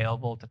and is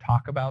available to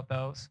talk about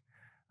those.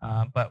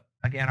 But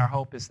again, our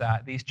hope is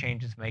that these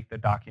changes make the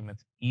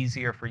documents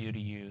easier for you to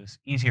use,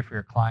 easier for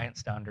your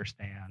clients to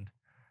understand.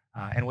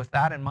 And with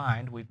that in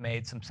mind, we've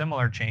made some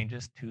similar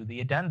changes to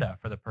the addenda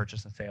for the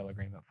purchase and sale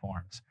agreement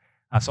forms.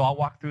 So I'll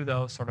walk through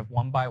those sort of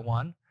one by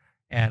one,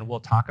 and we'll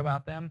talk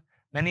about them.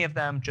 Many of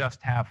them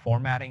just have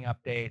formatting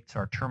updates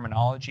or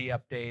terminology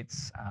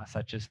updates,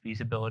 such as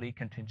feasibility,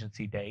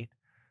 contingency date.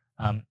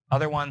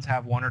 Other ones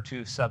have one or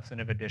two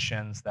substantive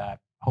additions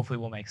that hopefully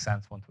will make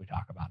sense once we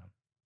talk about them.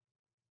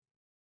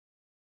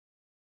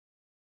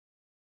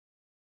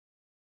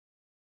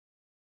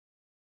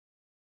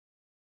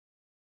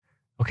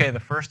 Okay,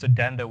 the first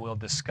addenda we'll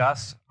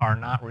discuss are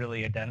not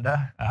really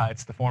addenda.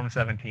 It's the Form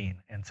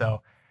 17. And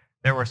so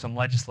there were some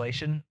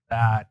legislation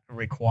that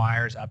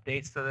requires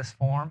updates to this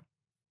form.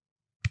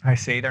 I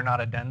say they're not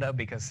addenda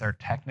because they're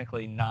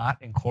technically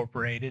not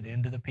incorporated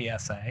into the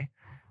PSA,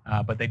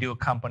 but they do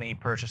accompany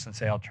purchase and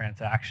sale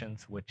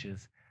transactions, which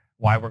is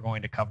why we're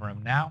going to cover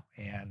them now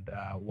and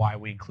why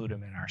we include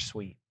them in our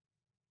suite.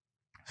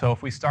 So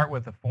if we start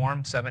with the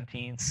Form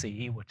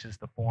 17C, which is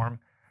the Form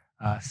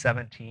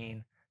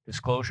 17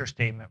 disclosure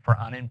statement for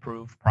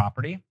unimproved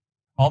property,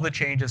 all the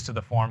changes to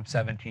the Form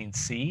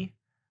 17C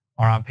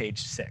are on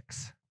page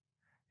 6.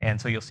 And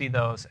so you'll see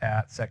those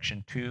at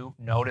Section 2,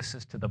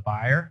 notices to the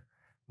buyer.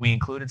 We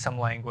included some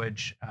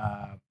language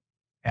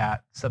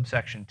at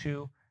subsection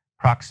 2,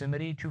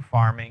 proximity to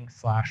farming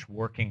 /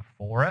 working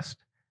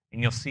forest.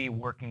 And you'll see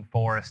working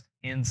forest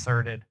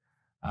inserted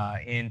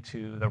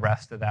into the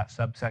rest of that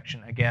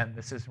subsection. Again,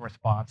 this is in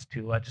response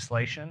to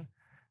legislation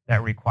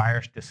that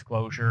requires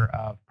disclosure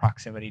of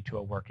proximity to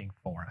a working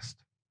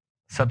forest.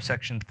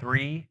 Subsection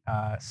 3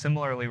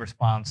 similarly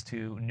responds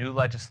to new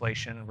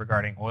legislation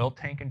regarding oil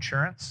tank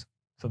insurance.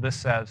 So this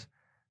says,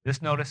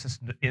 this notice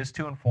is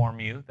to inform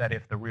you that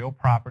if the real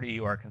property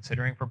you are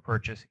considering for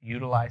purchase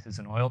utilizes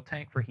an oil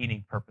tank for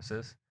heating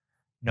purposes,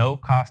 no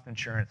cost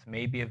insurance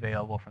may be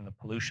available from the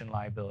Pollution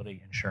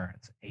Liability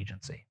Insurance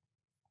Agency.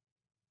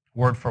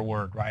 Word for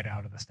word, right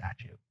out of the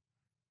statute.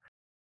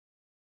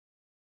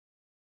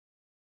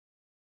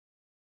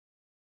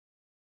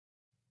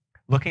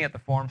 Looking at the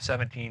Form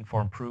 17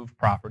 for improved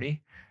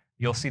property,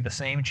 you'll see the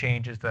same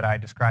changes that I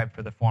described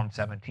for the Form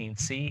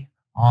 17C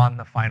on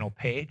the final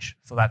page.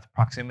 So that's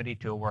proximity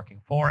to a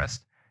working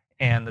forest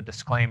and the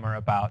disclaimer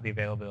about the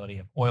availability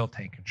of oil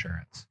tank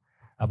insurance.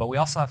 But we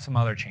also have some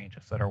other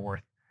changes that are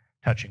worth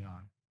touching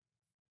on.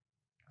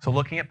 So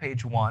looking at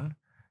page 1,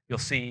 you'll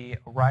see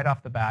right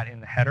off the bat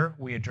in the header,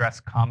 we address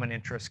common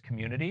interest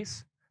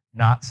communities,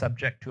 not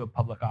subject to a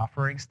public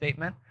offering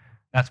statement.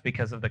 That's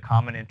because of the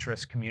common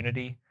interest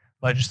community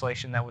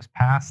legislation that was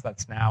passed.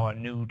 That's now a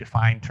new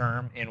defined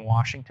term in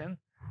Washington.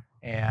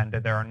 And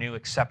there are new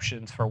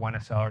exceptions for when a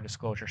seller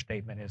disclosure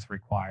statement is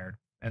required.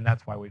 And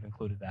that's why we've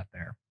included that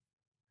there.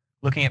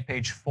 Looking at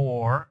page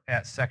 4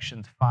 at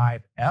sections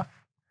 5F,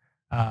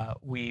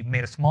 we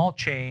made a small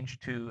change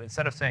to,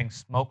 instead of saying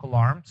smoke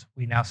alarms,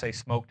 we now say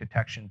smoke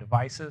detection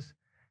devices.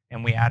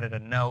 And we added a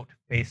note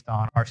based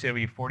on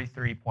RCW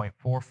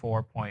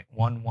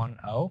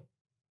 43.44.110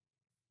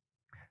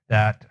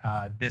 that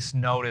this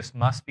notice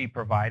must be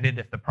provided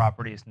if the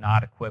property is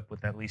not equipped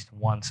with at least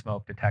one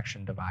smoke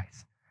detection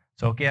device.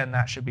 So again,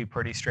 that should be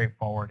pretty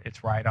straightforward.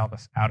 It's right out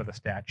of the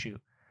statute.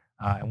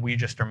 And we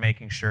just are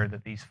making sure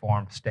that these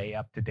forms stay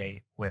up to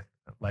date with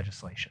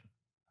legislation.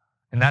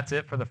 And that's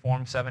it for the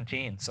Form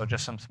 17. So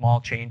just some small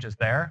changes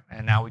there.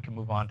 And now we can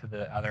move on to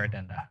the other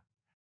addenda.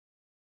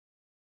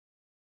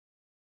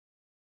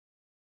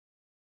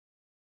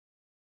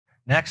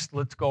 Next,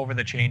 let's go over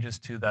the changes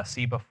to the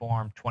CBA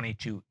Form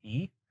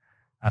 22E.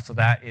 So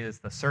that is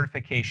the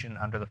certification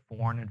under the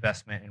Foreign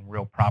Investment in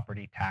Real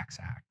Property Tax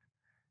Act.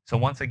 So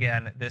once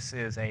again, this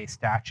is a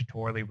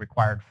statutorily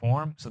required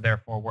form, so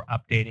therefore we're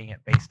updating it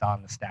based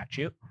on the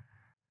statute.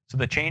 So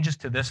the changes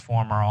to this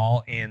form are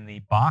all in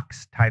the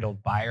box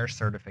titled Buyer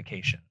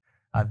Certification.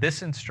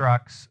 This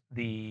instructs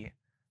the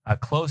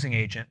closing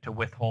agent to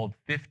withhold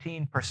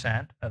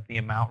 15% of the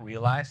amount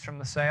realized from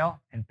the sale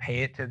and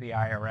pay it to the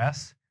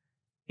IRS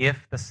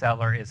if the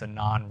seller is a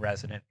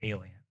non-resident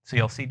alien. So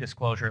you'll see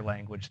disclosure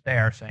language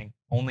there saying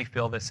only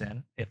fill this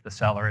in if the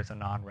seller is a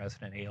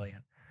non-resident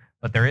alien.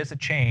 But there is a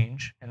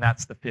change, and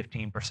that's the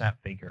 15%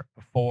 figure.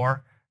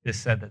 Before, this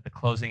said that the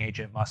closing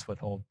agent must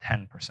withhold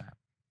 10%.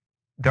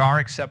 There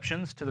are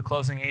exceptions to the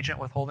closing agent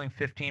withholding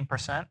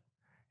 15%,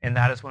 and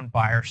that is when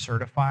buyer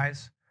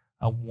certifies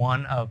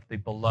one of the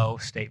below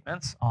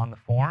statements on the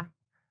form,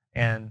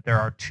 and there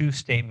are two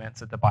statements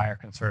that the buyer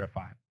can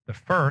certify. The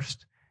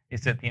first is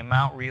that the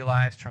amount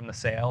realized from the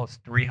sale is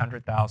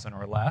 $300,000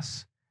 or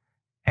less,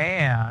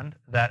 and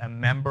that a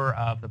member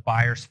of the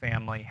buyer's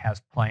family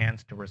has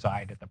plans to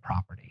reside at the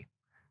property.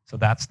 So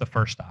that's the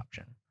first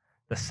option.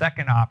 The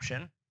second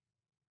option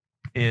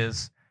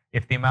is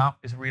if the amount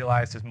is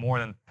realized as more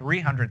than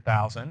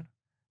 $300,000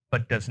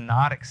 but does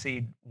not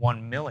exceed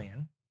 $1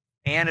 million,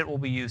 and it will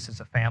be used as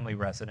a family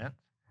residence,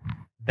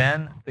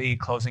 then the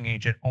closing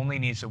agent only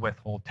needs to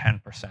withhold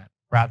 10%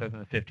 rather than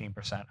the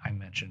 15% I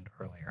mentioned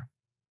earlier.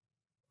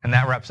 And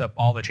that wraps up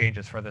all the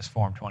changes for this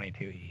Form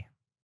 22E.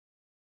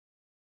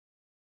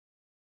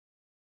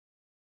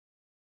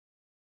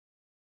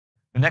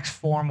 The next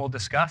form we'll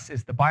discuss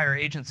is the Buyer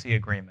Agency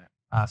Agreement.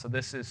 So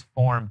this is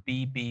Form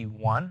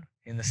BB1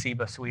 in the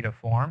CBA suite of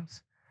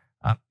forms.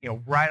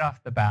 Right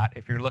off the bat,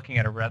 if you're looking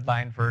at a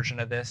redline version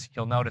of this,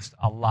 you'll notice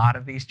a lot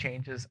of these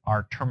changes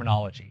are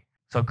terminology.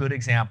 So a good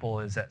example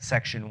is at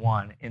Section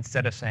 1,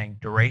 instead of saying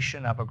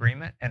duration of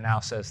agreement, it now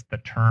says the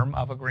term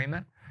of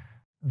agreement.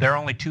 There are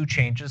only two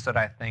changes that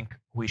I think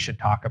we should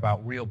talk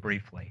about real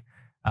briefly.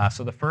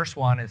 So the first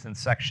one is in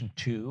Section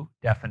 2,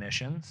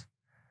 definitions,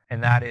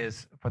 and that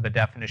is for the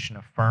definition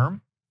of firm,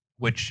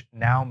 which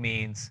now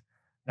means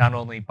not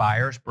only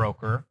buyer's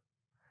broker,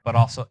 but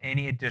also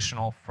any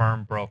additional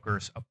firm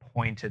brokers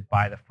appointed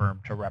by the firm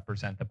to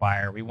represent the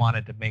buyer. We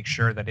wanted to make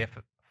sure that if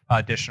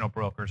additional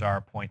brokers are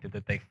appointed,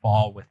 that they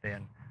fall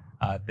within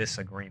this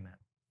agreement.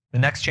 The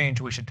next change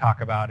we should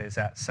talk about is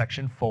at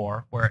Section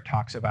 4, where it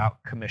talks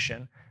about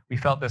commission. We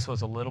felt this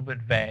was a little bit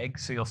vague,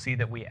 so you'll see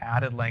that we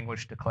added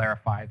language to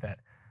clarify that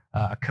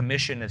a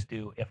commission is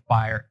due if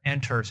buyer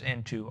enters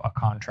into a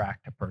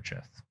contract to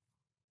purchase.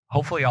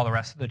 Hopefully all the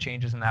rest of the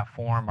changes in that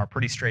form are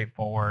pretty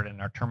straightforward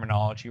and are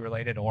terminology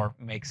related or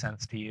make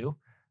sense to you.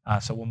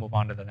 So we'll move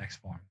on to the next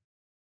form.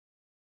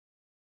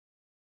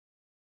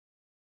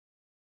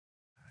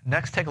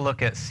 Next, take a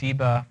look at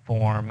CBA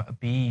Form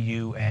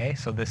BUA.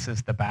 So this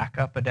is the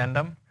backup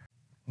addendum.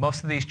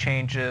 Most of these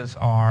changes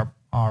are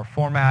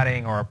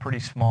formatting or are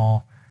pretty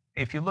small.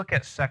 If you look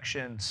at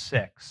Section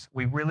 6,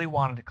 we really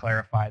wanted to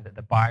clarify that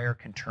the buyer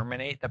can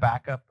terminate the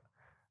backup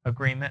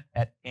agreement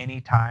at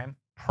any time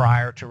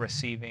prior to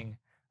receiving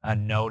a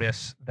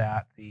notice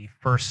that the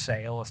first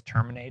sale is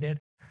terminated.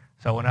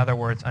 So in other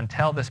words,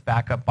 until this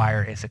backup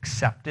buyer is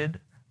accepted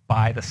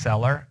by the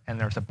seller and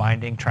there's a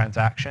binding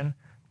transaction,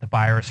 the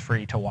buyer is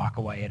free to walk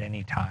away at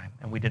any time,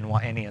 and we didn't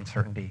want any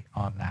uncertainty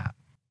on that.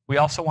 We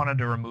also wanted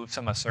to remove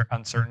some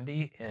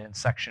uncertainty in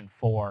Section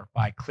 4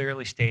 by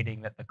clearly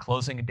stating that the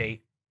closing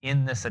date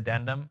in this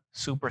addendum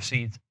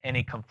supersedes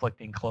any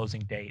conflicting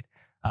closing date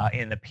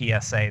in the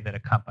PSA that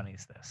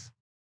accompanies this.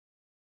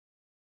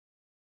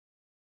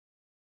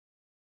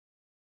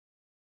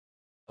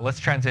 Let's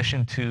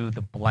transition to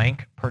the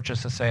blank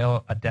purchase and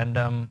sale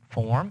addendum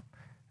form.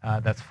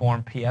 That's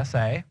Form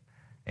PSA.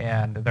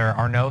 And there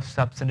are no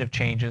substantive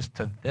changes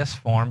to this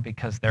form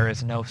because there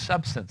is no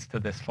substance to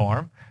this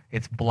form.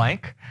 It's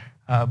blank,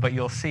 but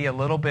you'll see a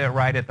little bit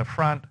right at the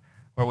front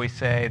where we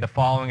say the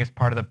following is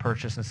part of the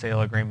purchase and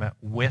sale agreement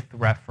with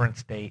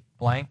reference date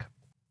blank.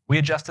 We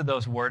adjusted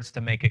those words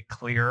to make it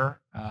clearer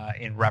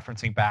in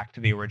referencing back to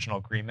the original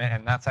agreement,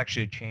 and that's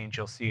actually a change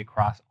you'll see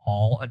across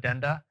all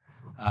addenda.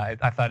 I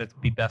thought it'd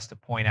be best to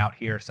point out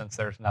here since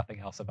there's nothing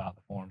else about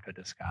the form to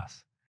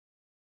discuss.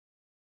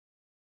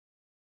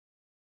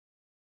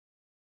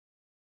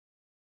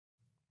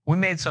 We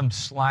made some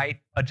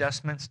slight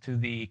adjustments to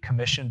the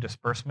commission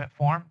disbursement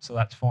form, so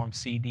that's Form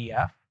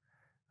CDF.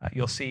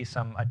 You'll see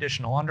some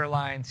additional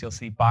underlines. You'll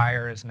see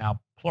buyer is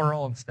now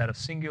plural instead of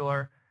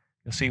singular.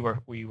 You'll see where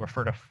we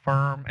refer to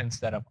firm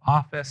instead of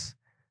office,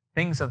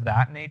 things of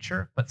that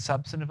nature, but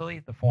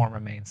substantively, the form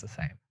remains the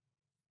same.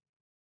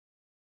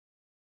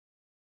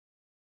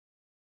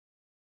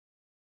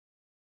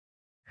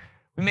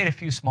 We made a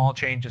few small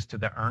changes to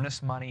the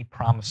earnest money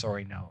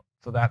promissory note,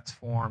 so that's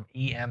Form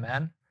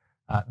EMN.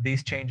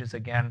 These changes,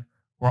 again,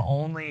 were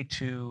only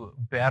to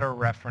better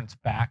reference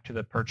back to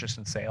the purchase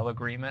and sale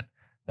agreement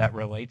that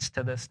relates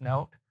to this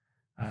note.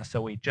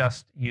 So we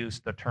just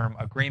used the term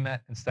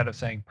agreement instead of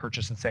saying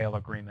purchase and sale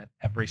agreement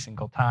every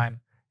single time,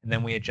 and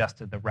then we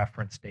adjusted the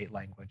reference date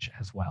language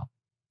as well.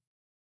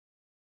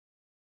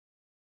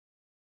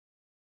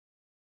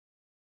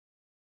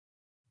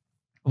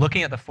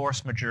 Looking at the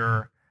force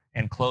majeure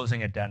and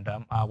closing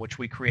addendum, which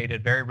we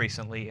created very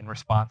recently in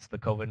response to the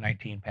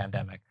COVID-19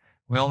 pandemic.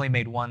 We only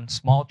made one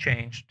small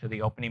change to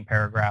the opening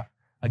paragraph,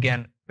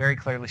 again, very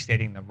clearly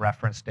stating the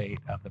reference date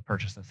of the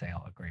purchase and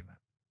sale agreement.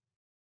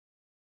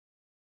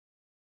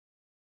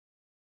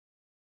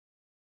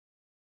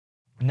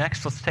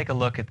 Next, let's take a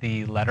look at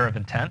the letter of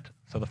intent,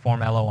 so the form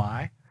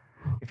LOI.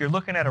 If you're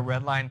looking at a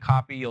red line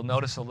copy, you'll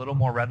notice a little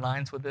more red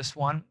lines with this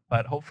one,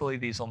 but hopefully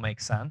these will make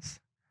sense.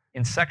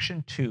 In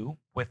section 2,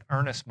 with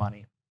earnest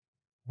money,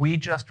 we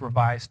just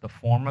revised the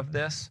form of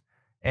this,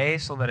 A,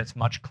 so that it's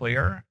much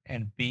clearer,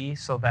 and B,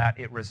 so that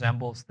it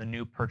resembles the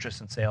new purchase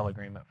and sale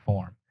agreement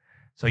form.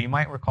 So you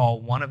might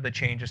recall one of the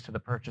changes to the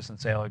purchase and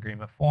sale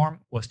agreement form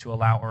was to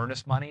allow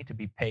earnest money to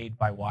be paid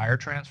by wire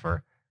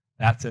transfer.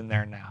 That's in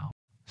there now.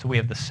 So we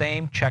have the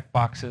same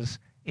checkboxes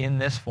in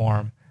this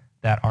form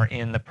that are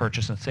in the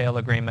purchase and sale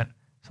agreement.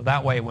 So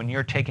that way, when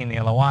you're taking the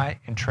LOI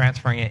and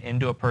transferring it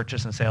into a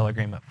purchase and sale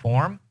agreement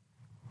form,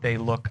 they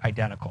look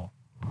identical.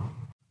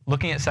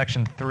 Looking at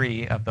section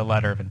 3 of the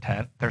letter of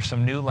intent, there's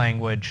some new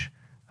language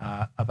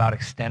about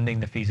extending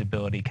the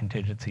feasibility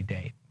contingency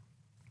date.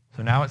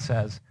 So now it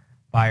says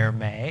buyer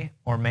may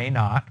or may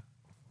not,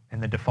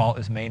 and the default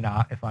is may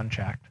not if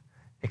unchecked,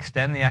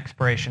 extend the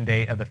expiration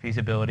date of the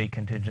feasibility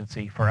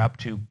contingency for up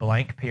to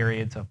blank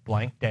periods of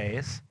blank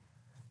days,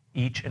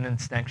 each an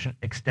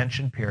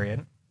extension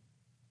period,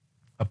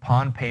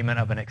 upon payment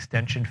of an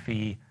extension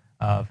fee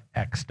of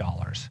X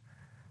dollars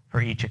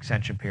for each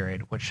extension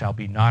period, which shall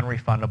be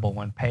non-refundable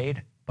when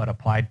paid, but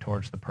applied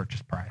towards the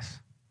purchase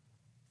price.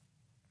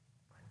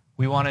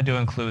 We wanted to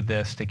include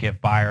this to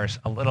give buyers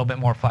a little bit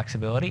more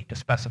flexibility to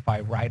specify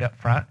right up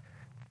front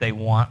they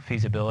want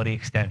feasibility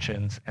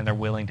extensions and they're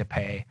willing to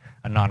pay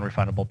a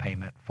non-refundable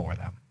payment for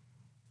them.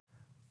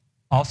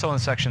 Also in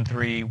section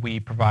 3, we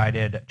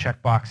provided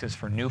checkboxes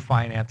for new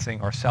financing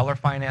or seller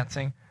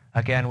financing.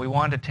 Again, we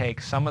wanted to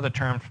take some of the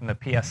terms from the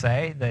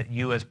PSA that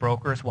you as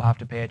brokers will have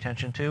to pay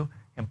attention to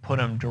and put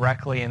them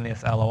directly in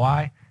this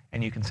LOI,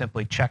 and you can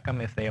simply check them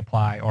if they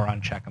apply or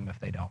uncheck them if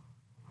they don't.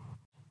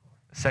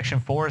 Section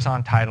 4 is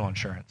on title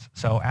insurance.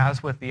 So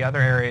as with the other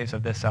areas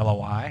of this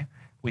LOI,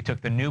 we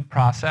took the new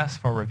process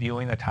for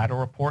reviewing the title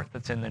report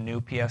that's in the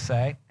new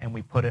PSA, and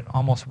we put it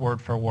almost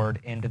word for word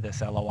into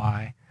this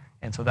LOI.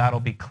 And so that'll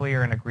be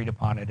clear and agreed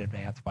upon in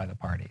advance by the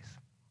parties.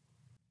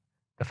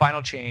 The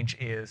final change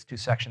is to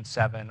section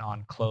 7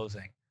 on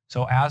closing.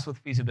 So as with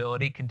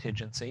feasibility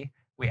contingency,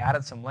 we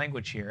added some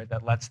language here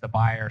that lets the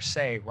buyer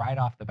say right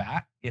off the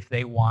bat if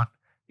they want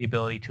the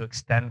ability to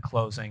extend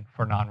closing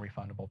for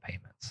non-refundable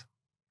payments.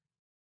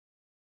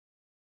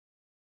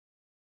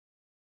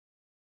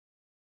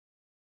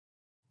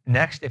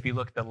 Next, if you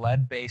look at the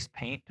lead-based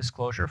paint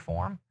disclosure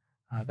form,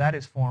 that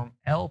is form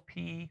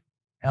LPLS.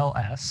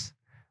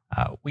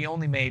 We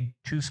only made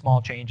 2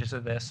 small changes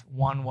of this.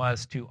 One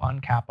was to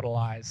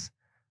uncapitalize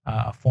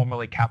a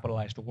formerly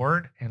capitalized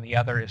word, and the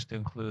other is to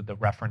include the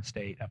reference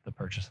date of the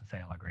purchase and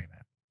sale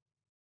agreement.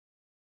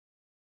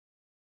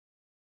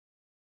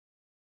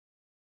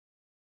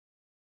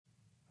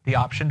 The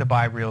option to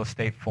buy real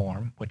estate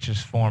form, which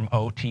is form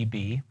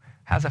OTB,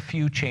 has a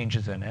few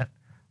changes in it.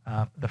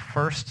 The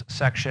first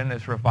section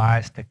is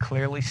revised to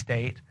clearly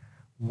state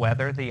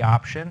whether the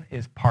option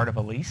is part of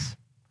a lease,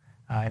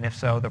 and if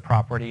so, the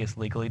property is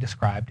legally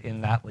described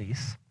in that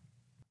lease.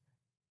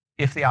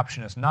 If the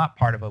option is not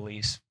part of a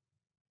lease,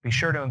 be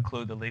sure to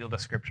include the legal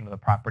description of the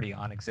property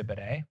on Exhibit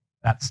A.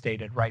 That's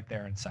stated right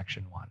there in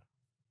Section 1.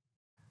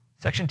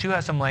 Section 2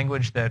 has some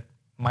language that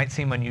might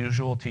seem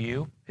unusual to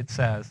you. It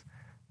says,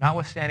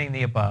 notwithstanding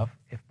the above,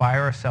 if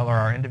buyer or seller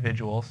are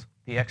individuals,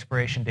 the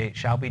expiration date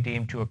shall be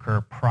deemed to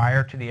occur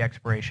prior to the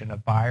expiration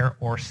of buyer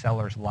or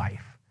seller's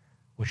life,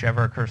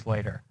 whichever occurs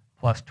later,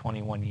 plus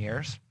 21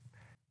 years.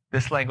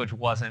 This language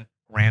wasn't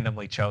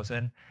randomly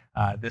chosen.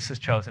 This is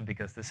chosen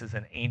because this is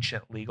an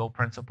ancient legal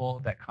principle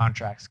that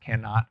contracts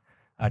cannot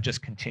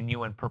just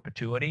continue in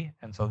perpetuity,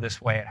 and so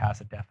this way it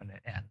has a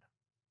definite end.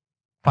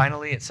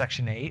 Finally, at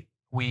Section 8,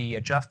 we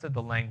adjusted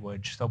the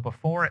language. So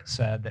before it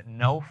said that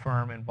no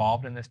firm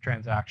involved in this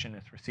transaction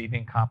is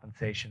receiving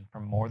compensation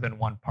from more than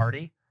one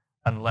party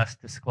unless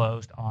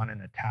disclosed on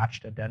an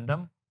attached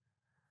addendum.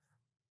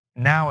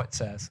 Now it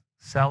says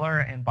seller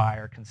and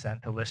buyer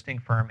consent to listing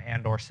firm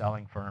and or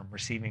selling firm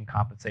receiving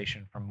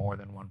compensation from more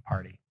than one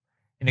party.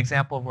 An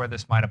example of where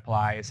this might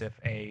apply is if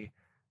a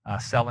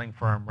selling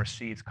firm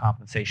receives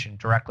compensation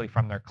directly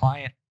from their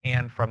client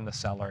and from the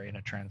seller in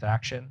a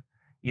transaction.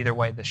 Either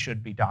way, this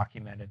should be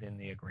documented in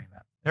the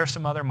agreement. There are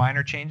some other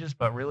minor changes,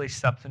 but really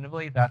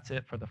substantively, that's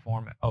it for the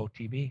form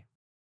OTB.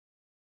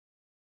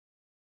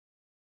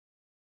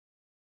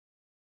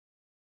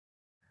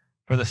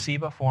 For the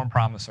CBA form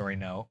promissory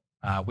note,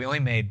 we only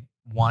made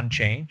one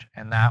change,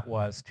 and that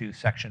was to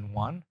Section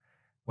 1,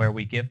 where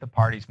we give the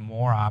parties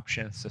more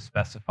options to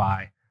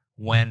specify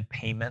when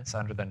payments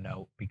under the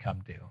note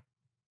become due.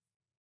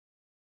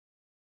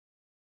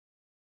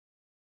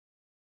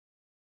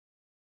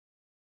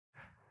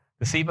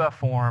 The CBA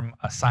form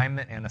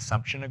assignment and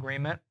assumption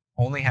agreement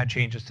only had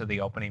changes to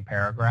the opening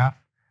paragraph.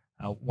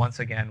 Once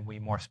again, we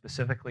more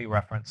specifically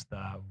referenced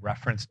the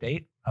reference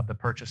date of the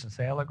purchase and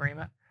sale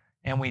agreement,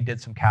 and we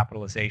did some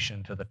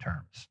capitalization to the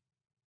terms.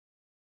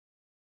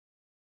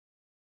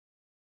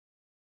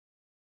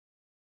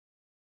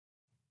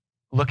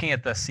 Looking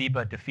at the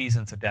CBA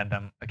defeasance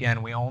addendum,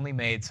 again, we only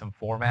made some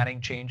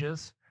formatting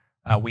changes.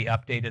 We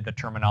updated the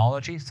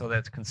terminology so that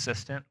it's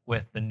consistent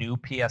with the new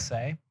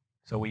PSA.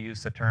 So we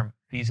use the term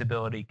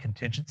feasibility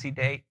contingency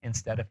date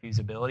instead of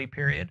feasibility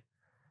period.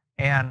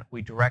 And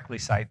we directly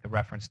cite the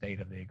reference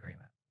date of the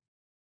agreement.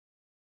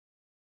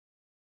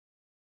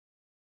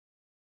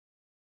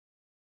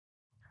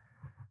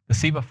 The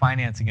CBA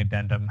financing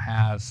addendum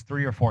has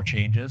 3 or 4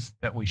 changes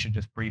that we should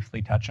just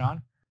briefly touch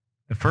on.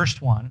 The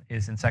first one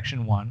is in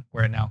section 1,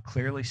 where it now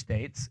clearly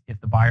states if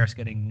the buyer is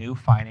getting new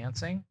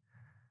financing,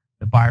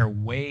 the buyer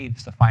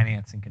waives the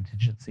financing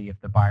contingency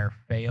if the buyer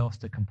fails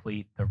to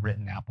complete the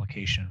written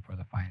application for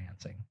the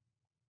financing.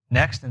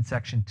 Next, in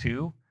section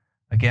 2,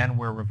 again,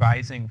 we're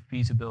revising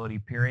feasibility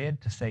period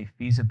to say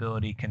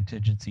feasibility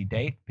contingency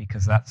date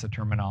because that's the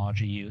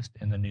terminology used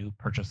in the new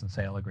purchase and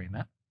sale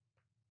agreement.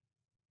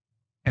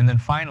 And then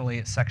finally,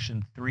 at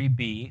section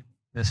 3B,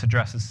 this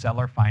addresses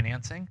seller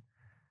financing.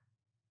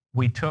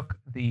 We took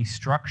the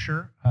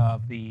structure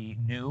of the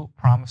new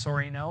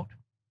promissory note,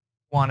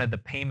 wanted the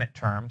payment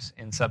terms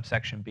in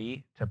subsection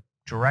B to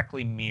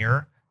directly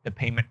mirror the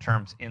payment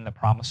terms in the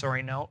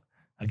promissory note.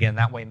 Again,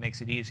 that way it makes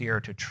it easier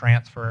to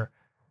transfer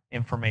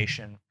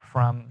information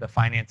from the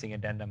financing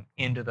addendum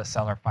into the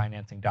seller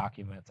financing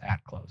documents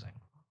at closing.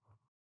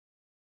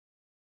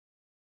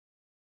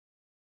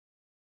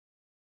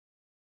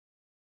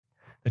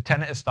 The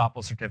tenant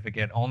estoppel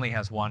certificate only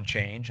has one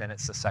change, and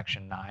it's the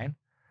section 9.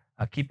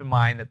 Keep in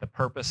mind that the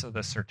purpose of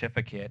the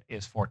certificate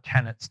is for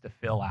tenants to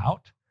fill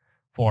out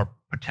for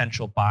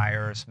potential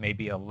buyers,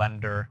 maybe a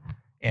lender,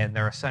 and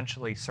they're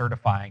essentially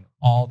certifying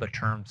all the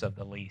terms of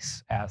the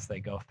lease as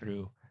they go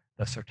through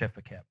the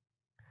certificate.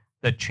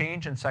 The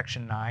change in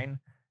section 9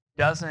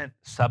 doesn't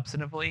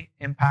substantively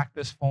impact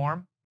this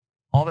form.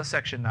 All the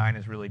section 9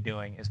 is really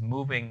doing is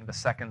moving the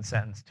second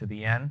sentence to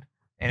the end,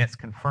 and it's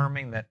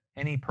confirming that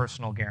any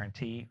personal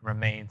guarantee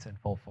remains in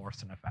full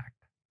force and effect.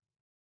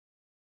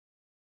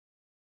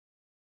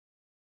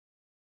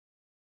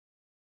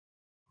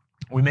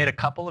 We made a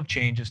couple of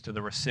changes to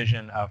the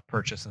rescission of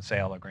purchase and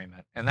sale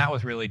agreement, and that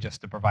was really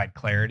just to provide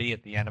clarity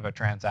at the end of a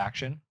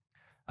transaction.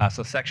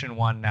 So section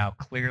 1 now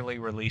clearly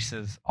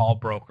releases all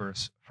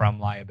brokers from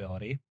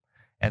liability,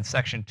 and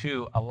section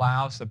 2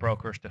 allows the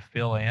brokers to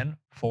fill in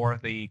for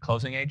the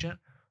closing agent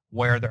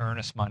where the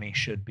earnest money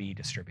should be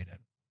distributed.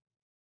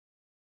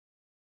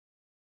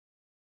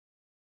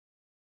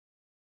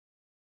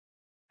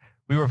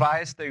 We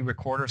revised the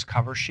recorder's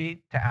cover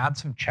sheet to add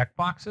some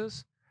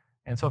checkboxes.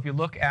 And so if you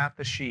look at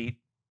the sheet,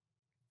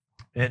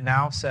 it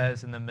now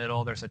says in the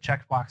middle, there's a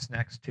checkbox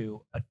next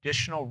to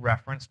additional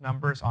reference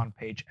numbers on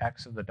page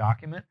X of the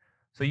document.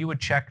 So you would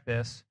check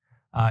this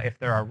if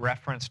there are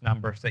reference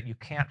numbers that you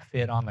can't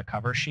fit on the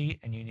cover sheet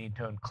and you need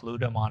to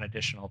include them on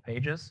additional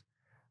pages.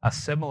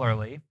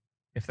 Similarly,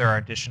 if there are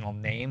additional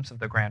names of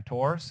the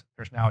grantors,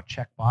 there's now a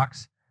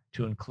checkbox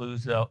to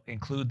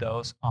include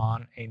those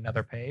on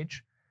another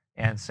page.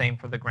 And same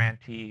for the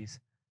grantees,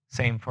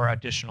 same for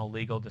additional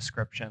legal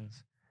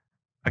descriptions.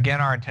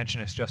 Again, our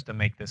intention is just to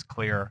make this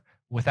clear.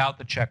 Without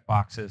the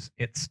checkboxes,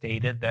 it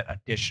stated that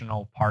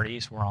additional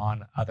parties were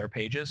on other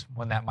pages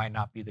when that might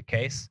not be the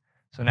case.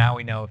 So now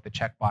we know if the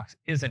checkbox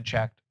isn't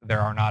checked, there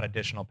are not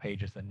additional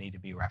pages that need to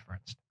be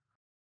referenced.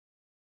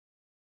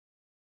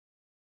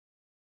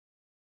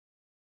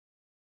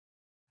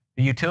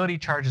 The utility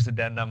charges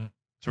addendum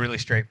is really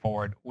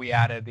straightforward. We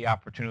added the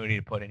opportunity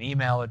to put an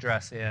email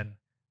address in.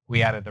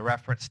 We added the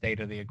reference date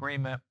of the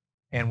agreement,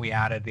 and we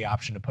added the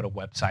option to put a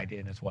website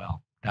in as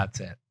well.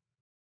 That's it.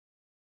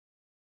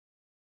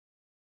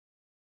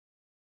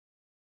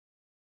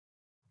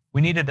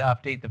 We needed to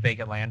update the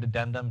vacant land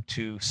addendum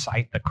to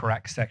cite the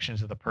correct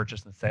sections of the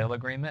purchase and sale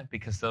agreement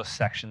because those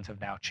sections have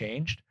now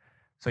changed.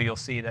 So you'll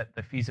see that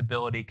the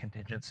feasibility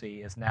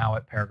contingency is now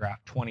at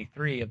paragraph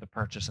 23 of the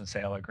purchase and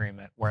sale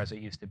agreement, whereas it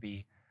used to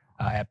be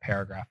at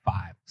paragraph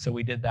 5. So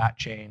we did that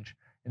change.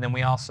 And then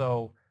we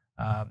also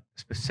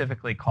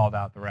specifically called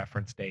out the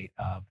reference date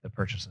of the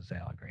purchase and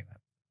sale agreement.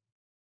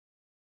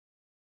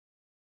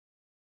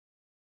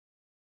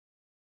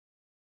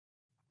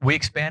 We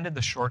expanded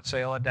the short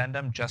sale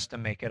addendum just to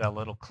make it a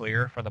little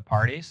clearer for the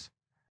parties.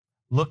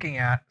 Looking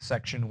at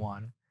section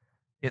 1,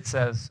 it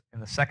says in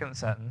the second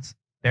sentence,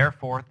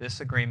 therefore, this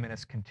agreement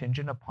is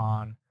contingent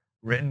upon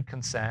written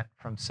consent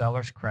from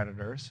seller's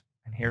creditors,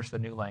 and here's the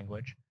new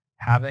language,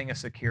 having a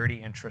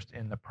security interest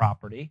in the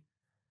property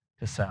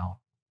to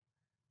sell.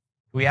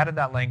 We added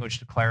that language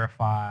to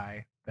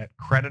clarify that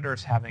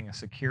creditors having a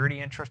security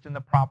interest in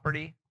the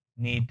property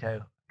need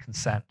to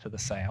consent to the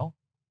sale.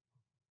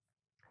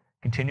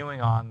 Continuing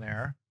on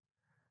there,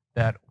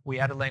 that we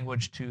added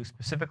language to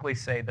specifically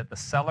say that the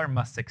seller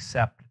must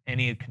accept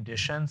any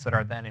conditions that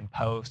are then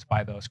imposed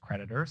by those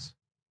creditors.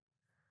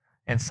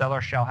 And seller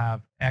shall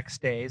have X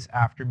days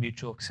after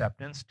mutual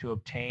acceptance to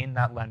obtain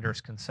that lender's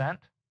consent.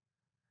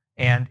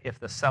 And if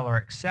the seller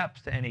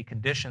accepts to any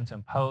conditions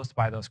imposed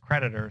by those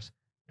creditors,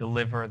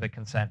 deliver the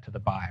consent to the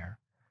buyer.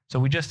 So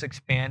we just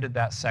expanded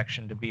that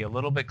section to be a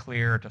little bit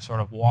clearer, to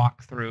sort of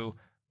walk through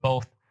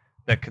both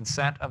the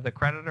consent of the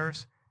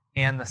creditors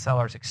and the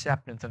seller's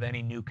acceptance of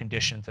any new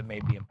conditions that may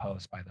be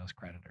imposed by those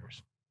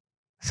creditors.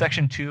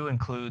 Section 2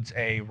 includes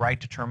a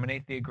right to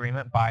terminate the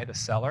agreement by the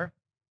seller.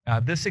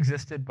 This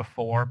existed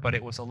before, but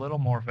it was a little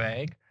more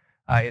vague.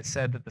 It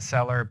said that the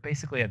seller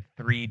basically had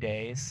 3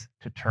 days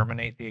to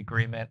terminate the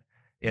agreement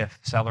if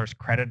seller's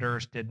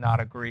creditors did not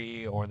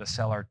agree or the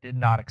seller did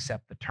not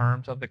accept the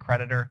terms of the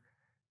creditor.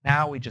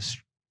 Now we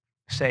just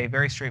say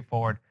very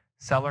straightforward,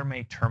 seller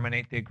may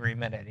terminate the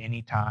agreement at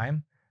any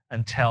time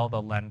until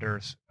the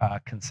lender's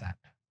consent.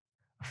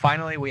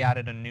 Finally, we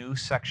added a new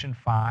Section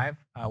 5,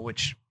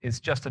 which is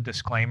just a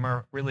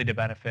disclaimer, really to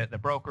benefit the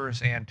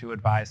brokers and to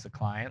advise the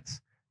clients.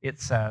 It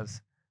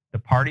says, the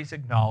parties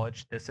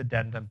acknowledge this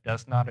addendum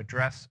does not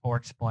address or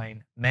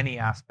explain many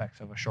aspects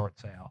of a short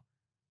sale.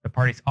 The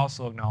parties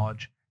also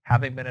acknowledge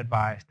having been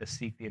advised to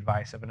seek the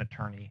advice of an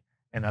attorney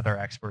and other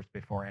experts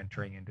before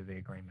entering into the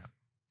agreement.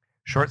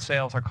 Short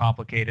sales are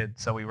complicated,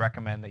 so we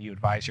recommend that you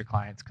advise your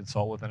clients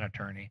consult with an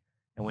attorney,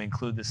 and we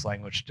include this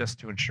language just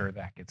to ensure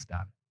that gets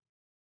done.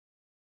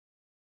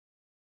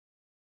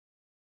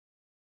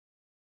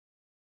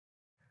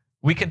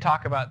 We can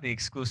talk about the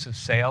exclusive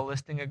sale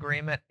listing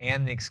agreement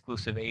and the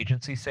exclusive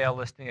agency sale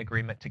listing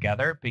agreement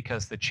together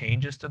because the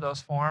changes to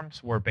those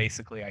forms were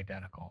basically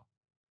identical.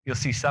 You'll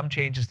see some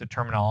changes to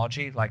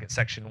terminology, like at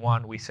Section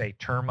 1, we say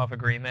term of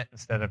agreement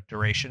instead of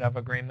duration of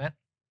agreement.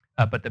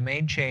 But the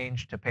main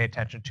change to pay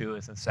attention to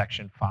is in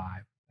Section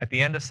 5. At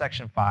the end of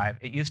Section 5,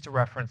 it used to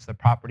reference the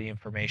property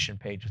information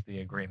page of the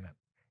agreement.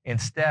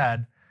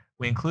 Instead,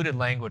 we included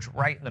language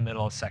right in the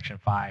middle of Section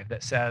 5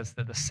 that says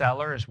that the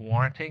seller is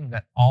warranting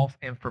that all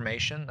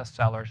information the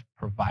seller is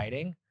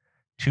providing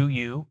to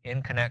you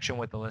in connection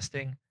with the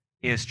listing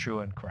is true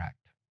and correct.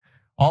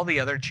 All the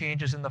other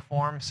changes in the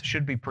forms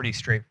should be pretty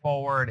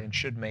straightforward and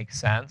should make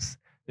sense.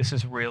 This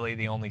is really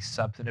the only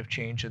substantive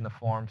change in the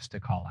forms to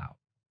call out.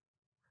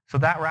 So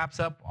that wraps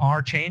up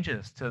our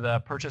changes to the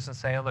purchase and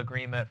sale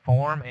agreement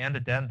form and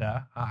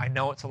addenda. I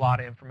know it's a lot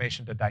of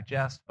information to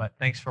digest, but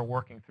thanks for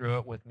working through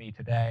it with me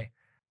today.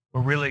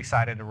 We're really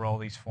excited to roll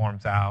these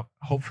forms out.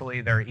 Hopefully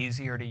they're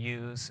easier to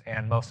use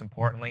and most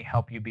importantly,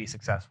 help you be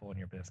successful in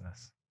your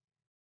business.